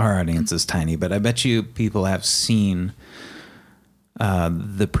 Our audience is tiny, but I bet you people have seen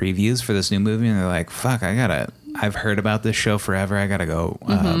the previews for this new movie, and they're like, "Fuck, I've heard about this show forever. I gotta go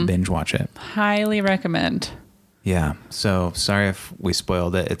binge watch it." Highly recommend. Yeah. So sorry if we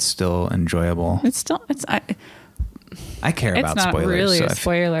spoiled it. It's still enjoyable. I care about spoilers. It's not really a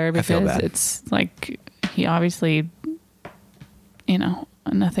spoiler because it's like he obviously, you know,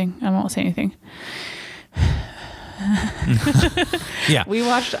 nothing. I won't say anything. Yeah.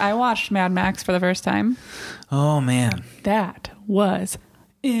 I watched Mad Max for the first time. Oh man. That was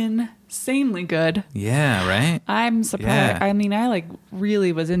insanely good. Yeah, right? I'm surprised. Yeah. I mean, I like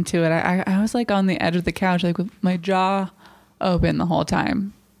really was into it. I was like on the edge of the couch, like with my jaw open the whole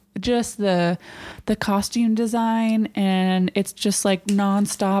time. Just the costume design, and it's just like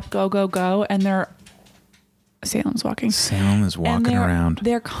nonstop go. And Salem's walking. Salem is walking around.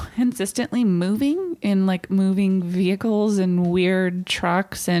 They're consistently moving in like moving vehicles and weird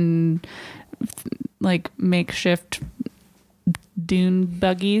trucks and like makeshift dune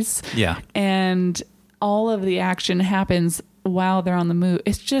buggies. Yeah. And all of the action happens while they're on the move.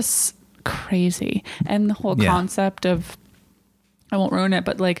 It's just crazy. And the whole concept of, I won't ruin it,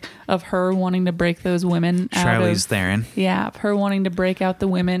 but like of her wanting to break those women out Charlize Theron. Yeah. Of her wanting to break out the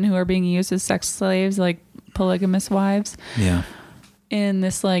women who are being used as sex slaves, like polygamous wives. Yeah. In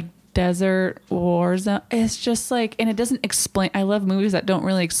this like desert war zone. It's just like, and it doesn't explain. I love movies that don't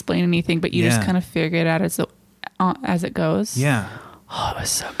really explain anything, but you just kind of figure it out as it goes. Yeah. Oh, it was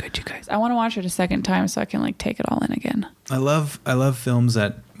so good, you guys. I want to watch it a second time so I can like take it all in again. I love films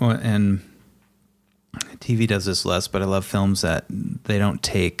that, and TV does this less, but I love films that they don't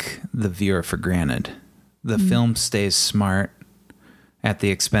take the viewer for granted. The film stays smart at the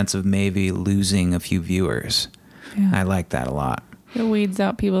expense of maybe losing a few viewers. Yeah. I like that a lot. It weeds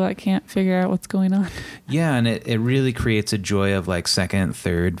out people that can't figure out what's going on. Yeah, and it really creates a joy of like second,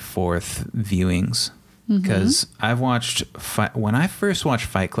 third, fourth viewings. Because I've watched, when I first watched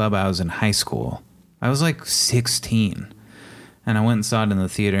Fight Club, I was in high school. I was like 16, and I went and saw it in the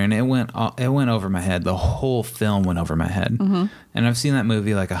theater, and it went over my head. The whole film went over my head, and I've seen that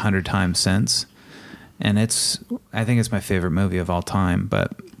movie like 100 times since, and I think it's my favorite movie of all time.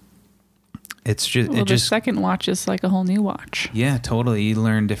 But it's just the second watch is like a whole new watch. Yeah, totally. You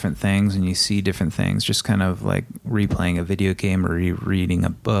learn different things and you see different things. Just kind of like replaying a video game or rereading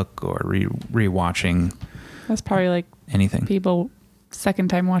a book or rewatching. That's probably like anything. People second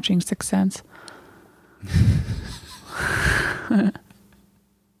time watching Sixth Sense.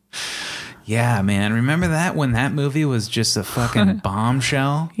 Yeah, man. Remember that when that movie was just a fucking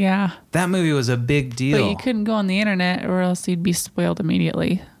bombshell? Yeah. That movie was a big deal. But you couldn't go on the internet or else you'd be spoiled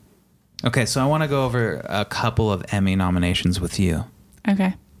immediately. Okay, so I want to go over a couple of Emmy nominations with you.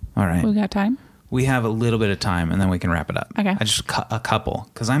 Okay. All right. We got time? We have a little bit of time, and then we can wrap it up. Okay. I just a couple,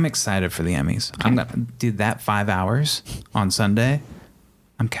 because I'm excited for the Emmys. Okay. I'm going to do that 5 hours on Sunday.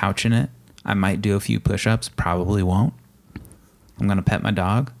 I'm couching it. I might do a few push-ups. Probably won't. I'm going to pet my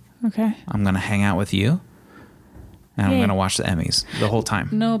dog. Okay. I'm going to hang out with you. And I'm going to watch the Emmys the whole time.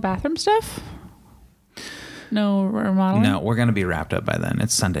 No bathroom stuff? No remodeling? No, we're going to be wrapped up by then.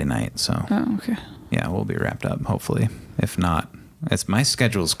 It's Sunday night, so. Oh, okay. Yeah, we'll be wrapped up, hopefully. If not, my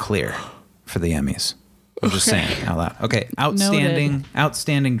schedule's clear for the Emmys. I'm just saying out loud. Okay,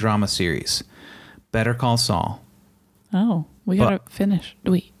 outstanding drama series. Better Call Saul. Oh, we got to finish.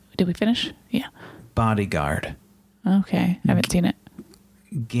 Did we finish? Yeah. Bodyguard. Okay, haven't seen it.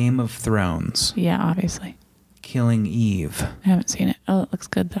 Game of Thrones. Yeah, obviously. Killing Eve. I haven't seen it. Oh, it looks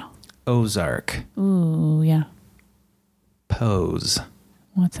good though. Ozark. Ooh, yeah. Pose.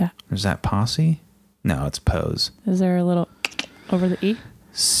 What's that? Is that Posse? No, it's Pose. Is there a little over the E?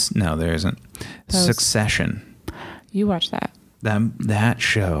 No, there isn't. Pose. Succession. You watch that. That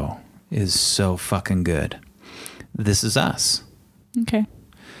show is so fucking good. This Is Us. Okay.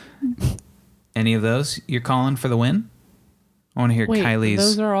 Any of those you're calling for the win? I want to hear Kylie's.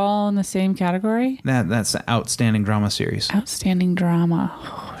 Those are all in the same category? That's the outstanding drama series. Outstanding drama.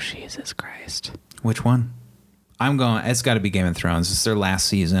 Oh, Jesus Christ. Which one? It's got to be Game of Thrones. It's their last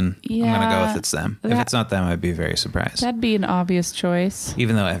season. Yeah, I'm going to go with it's them. If it's not them, I'd be very surprised. That'd be an obvious choice.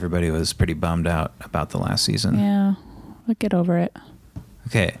 Even though everybody was pretty bummed out about the last season. Yeah, but get over it.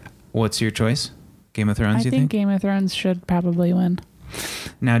 Okay, what's your choice? Game of Thrones, I think Game of Thrones should probably win.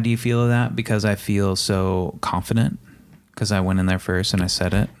 Now, do you feel that because I feel so confident? Because I went in there first and I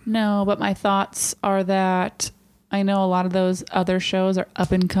said it? No, but my thoughts are that I know a lot of those other shows are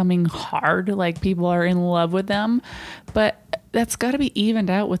up and coming hard. Like people are in love with them. But that's got to be evened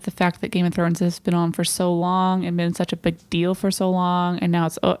out with the fact that Game of Thrones has been on for so long and been such a big deal for so long. And now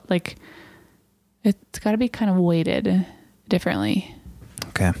it's got to be kind of weighted differently.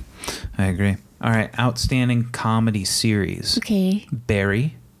 Okay, I agree. All right, outstanding comedy series. Okay.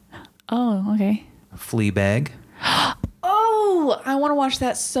 Barry. Oh, okay. Fleabag. Oh, I want to watch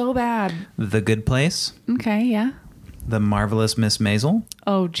that so bad. The Good Place. Okay, yeah. The Marvelous Miss Maisel.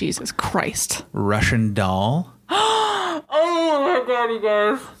 Oh, Jesus Christ. Russian Doll. Oh, my God, you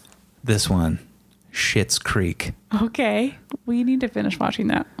guys. This one, Schitt's Creek. Okay. We need to finish watching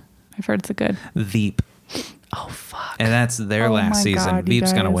that. I've heard it's good. Veep. Oh, fuck. And that's their last season. God,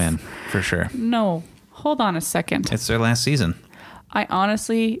 Veep's going to win, for sure. No. Hold on a second. It's their last season. I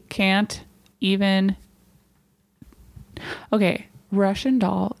honestly can't even... Okay, Russian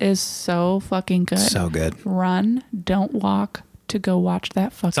Doll is so fucking good. So good. Run, don't walk to go watch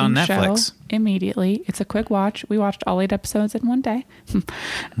that fucking show. It's on Netflix. Immediately. It's a quick watch. We watched all 8 episodes in one day.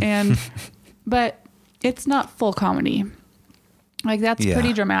 But it's not full comedy. Like that's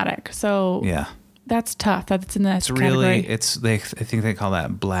pretty dramatic. So yeah, that's tough. That's in that category. Really, I think they call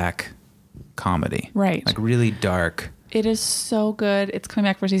that black comedy. Right. Like really dark. It is so good. It's coming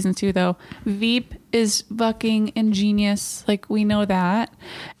back for season 2 though. Veep is fucking ingenious. Like we know that.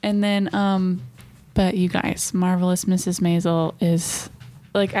 And then, but you guys, Marvelous Mrs. Maisel is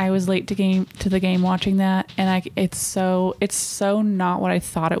like, I was late to the game watching that. And it's so not what I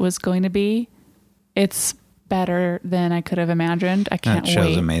thought it was going to be. It's better than I could have imagined. I can't wait. That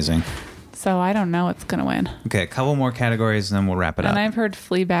show's amazing. So I don't know what's going to win. Okay. A couple more categories and then we'll wrap it up. And I've heard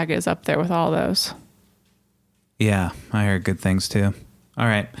Fleabag is up there with all those. Yeah, I heard good things too. All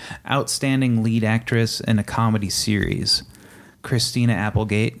right. Outstanding lead actress in a comedy series. Christina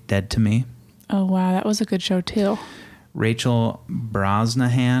Applegate, Dead to Me. Oh, wow. That was a good show too. Rachel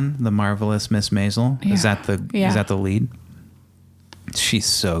Brosnahan, The Marvelous Miss Maisel. Yeah. Is that the lead? She's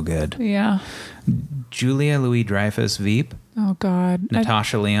so good. Yeah. Julia Louis-Dreyfus, Veep. Oh, God.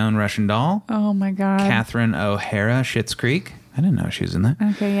 Natasha Lyonne, Russian Doll. Oh, my God. Catherine O'Hara, Schitt's Creek. I didn't know she was in that.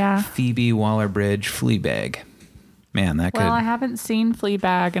 Okay, yeah. Phoebe Waller-Bridge, Fleabag. Man, that Well, I could... haven't seen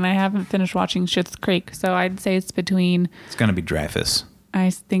Fleabag and I haven't finished watching Schitt's Creek, so I'd say it's between. It's going to be Dreyfus. I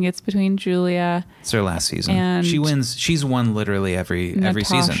think it's between Julia It's her last season. and She wins. She's won literally every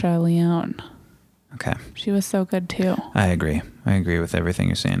season. Natasha Lyonne. Okay. She was so good too. I agree. I agree with everything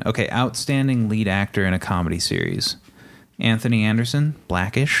you're saying. Okay, outstanding lead actor in a comedy series. Anthony Anderson,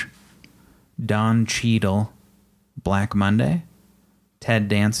 Blackish. Don Cheadle, Black Monday. Ted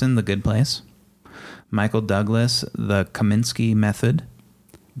Danson, The Good Place. Michael Douglas, The Kaminsky Method.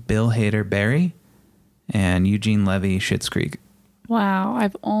 Bill Hader, Barry. And Eugene Levy, Schitt's Creek. Wow,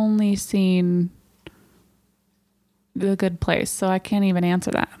 I've only seen The Good Place, so I can't even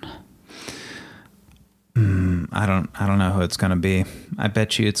answer that. I don't know who it's going to be. I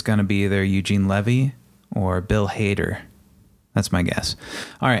bet you it's going to be either Eugene Levy or Bill Hader. That's my guess.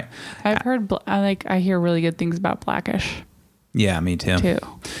 All right. I've heard I hear really good things about Blackish Yeah, me too.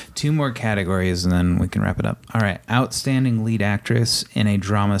 2 more categories and then we can wrap it up. All right. Outstanding lead actress in a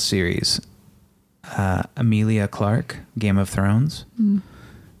drama series. Emilia Clarke, Game of Thrones.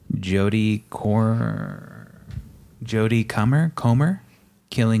 Jodie Comer,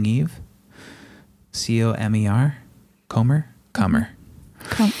 Killing Eve. Comer.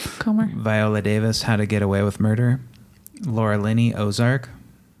 Comer. Viola Davis, How to Get Away with Murder. Laura Linney, Ozark.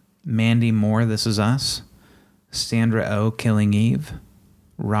 Mandy Moore, This Is Us. Sandra Oh, Killing Eve.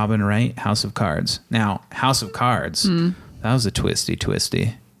 Robin Wright, House of Cards. Now, House of Cards, that was a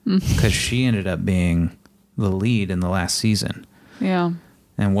twisty, because she ended up being the lead in the last season. Yeah.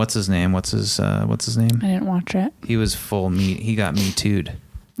 And what's his name? What's his name? I didn't watch it. He was he got Me Too'd.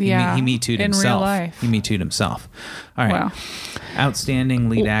 Yeah. He Me Too'd in himself. real life. He Me Too'd himself. All right. Wow. Outstanding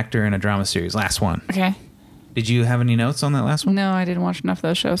lead actor in a drama series. Last one. Okay. Did you have any notes on that last one? No, I didn't watch enough of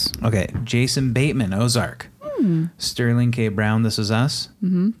those shows. Okay. Jason Bateman, Ozark. Sterling K. Brown, This Is Us.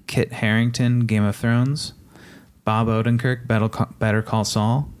 Kit Harington, Game of Thrones. Bob Odenkirk, Better Call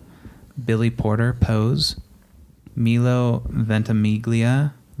Saul. Billy Porter, Pose. Milo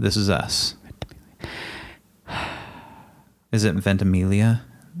Ventimiglia, This Is Us. Is it Ventimiglia?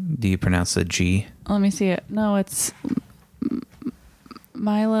 Do you pronounce the G? Let me see it. No, it's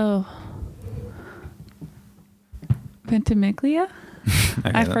Milo Ventimiglia?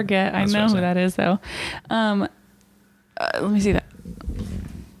 Okay, I forget. I know who that is, though. Let me see that.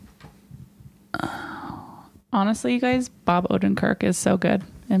 Honestly, you guys, Bob Odenkirk is so good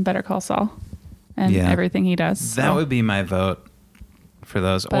in Better Call Saul and everything he does. That would be my vote for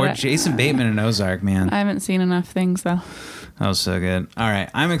those. But or Jason Bateman in Ozark, man. I haven't seen enough things, though. That was so good. All right.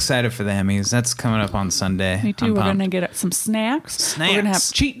 I'm excited for the Emmys. That's coming up on Sunday. Me too. I'm We're pumped. going to get some snacks. We're going to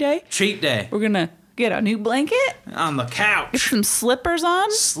have cheat day. Cheat day. We're going to get a new blanket. On the Get couch. some slippers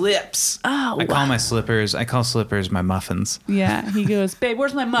on. Slips. Oh, I call slippers my muffins. Yeah, he goes, babe,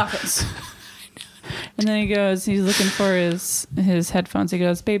 where's my muffins? And then he goes, he's looking for his headphones. He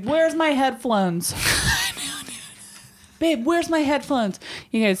goes, babe, where's my headphones? Babe, where's my headphones?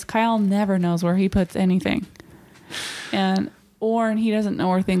 You guys, Kyle never knows where he puts anything. And he doesn't know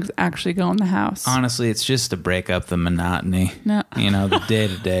where things actually go in the house. Honestly, it's just to break up the monotony. No. The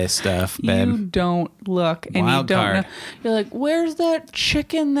day-to-day stuff, babe. You don't look and Wild you don't card. know. You're like, where's that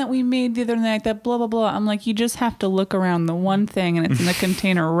chicken that we made the other night? That blah, blah, blah. I'm like, you just have to look around the one thing and it's in the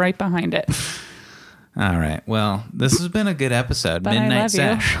container right behind it. All right. Well, this has been a good episode. But Midnight I love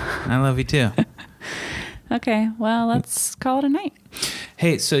Sesh. I love you too. Okay, well, let's call it a night.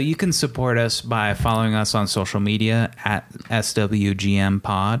 Hey, so you can support us by following us on social media at SWGM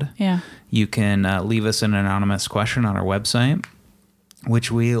Pod. Yeah. You can leave us an anonymous question on our website,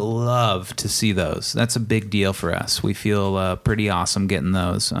 which we love to see those. That's a big deal for us. We feel pretty awesome getting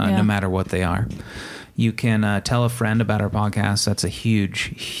those, no matter what they are. You can tell a friend about our podcast. That's a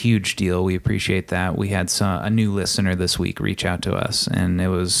huge, huge deal. We appreciate that. We had a new listener this week reach out to us, and it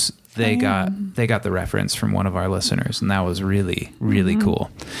was they got the reference from one of our listeners, and that was really, really cool.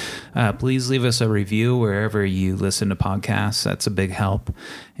 Please leave us a review wherever you listen to podcasts. That's a big help.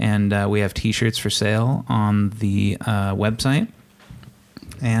 And we have T-shirts for sale on the website.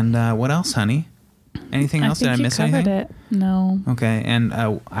 And what else, honey? Anything else? Did I miss anything? It. No. Okay, and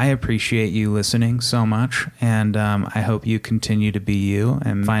I appreciate you listening so much, and I hope you continue to be you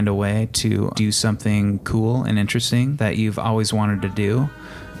and find a way to do something cool and interesting that you've always wanted to do.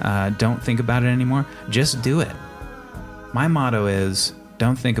 Don't think about it anymore. Just do it. My motto is,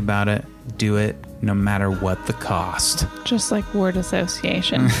 don't think about it, do it, no matter what the cost. Just like word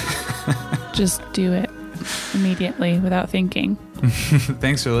association. Just do it immediately without thinking.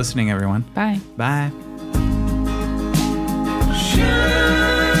 Thanks for listening, everyone. Bye. Bye.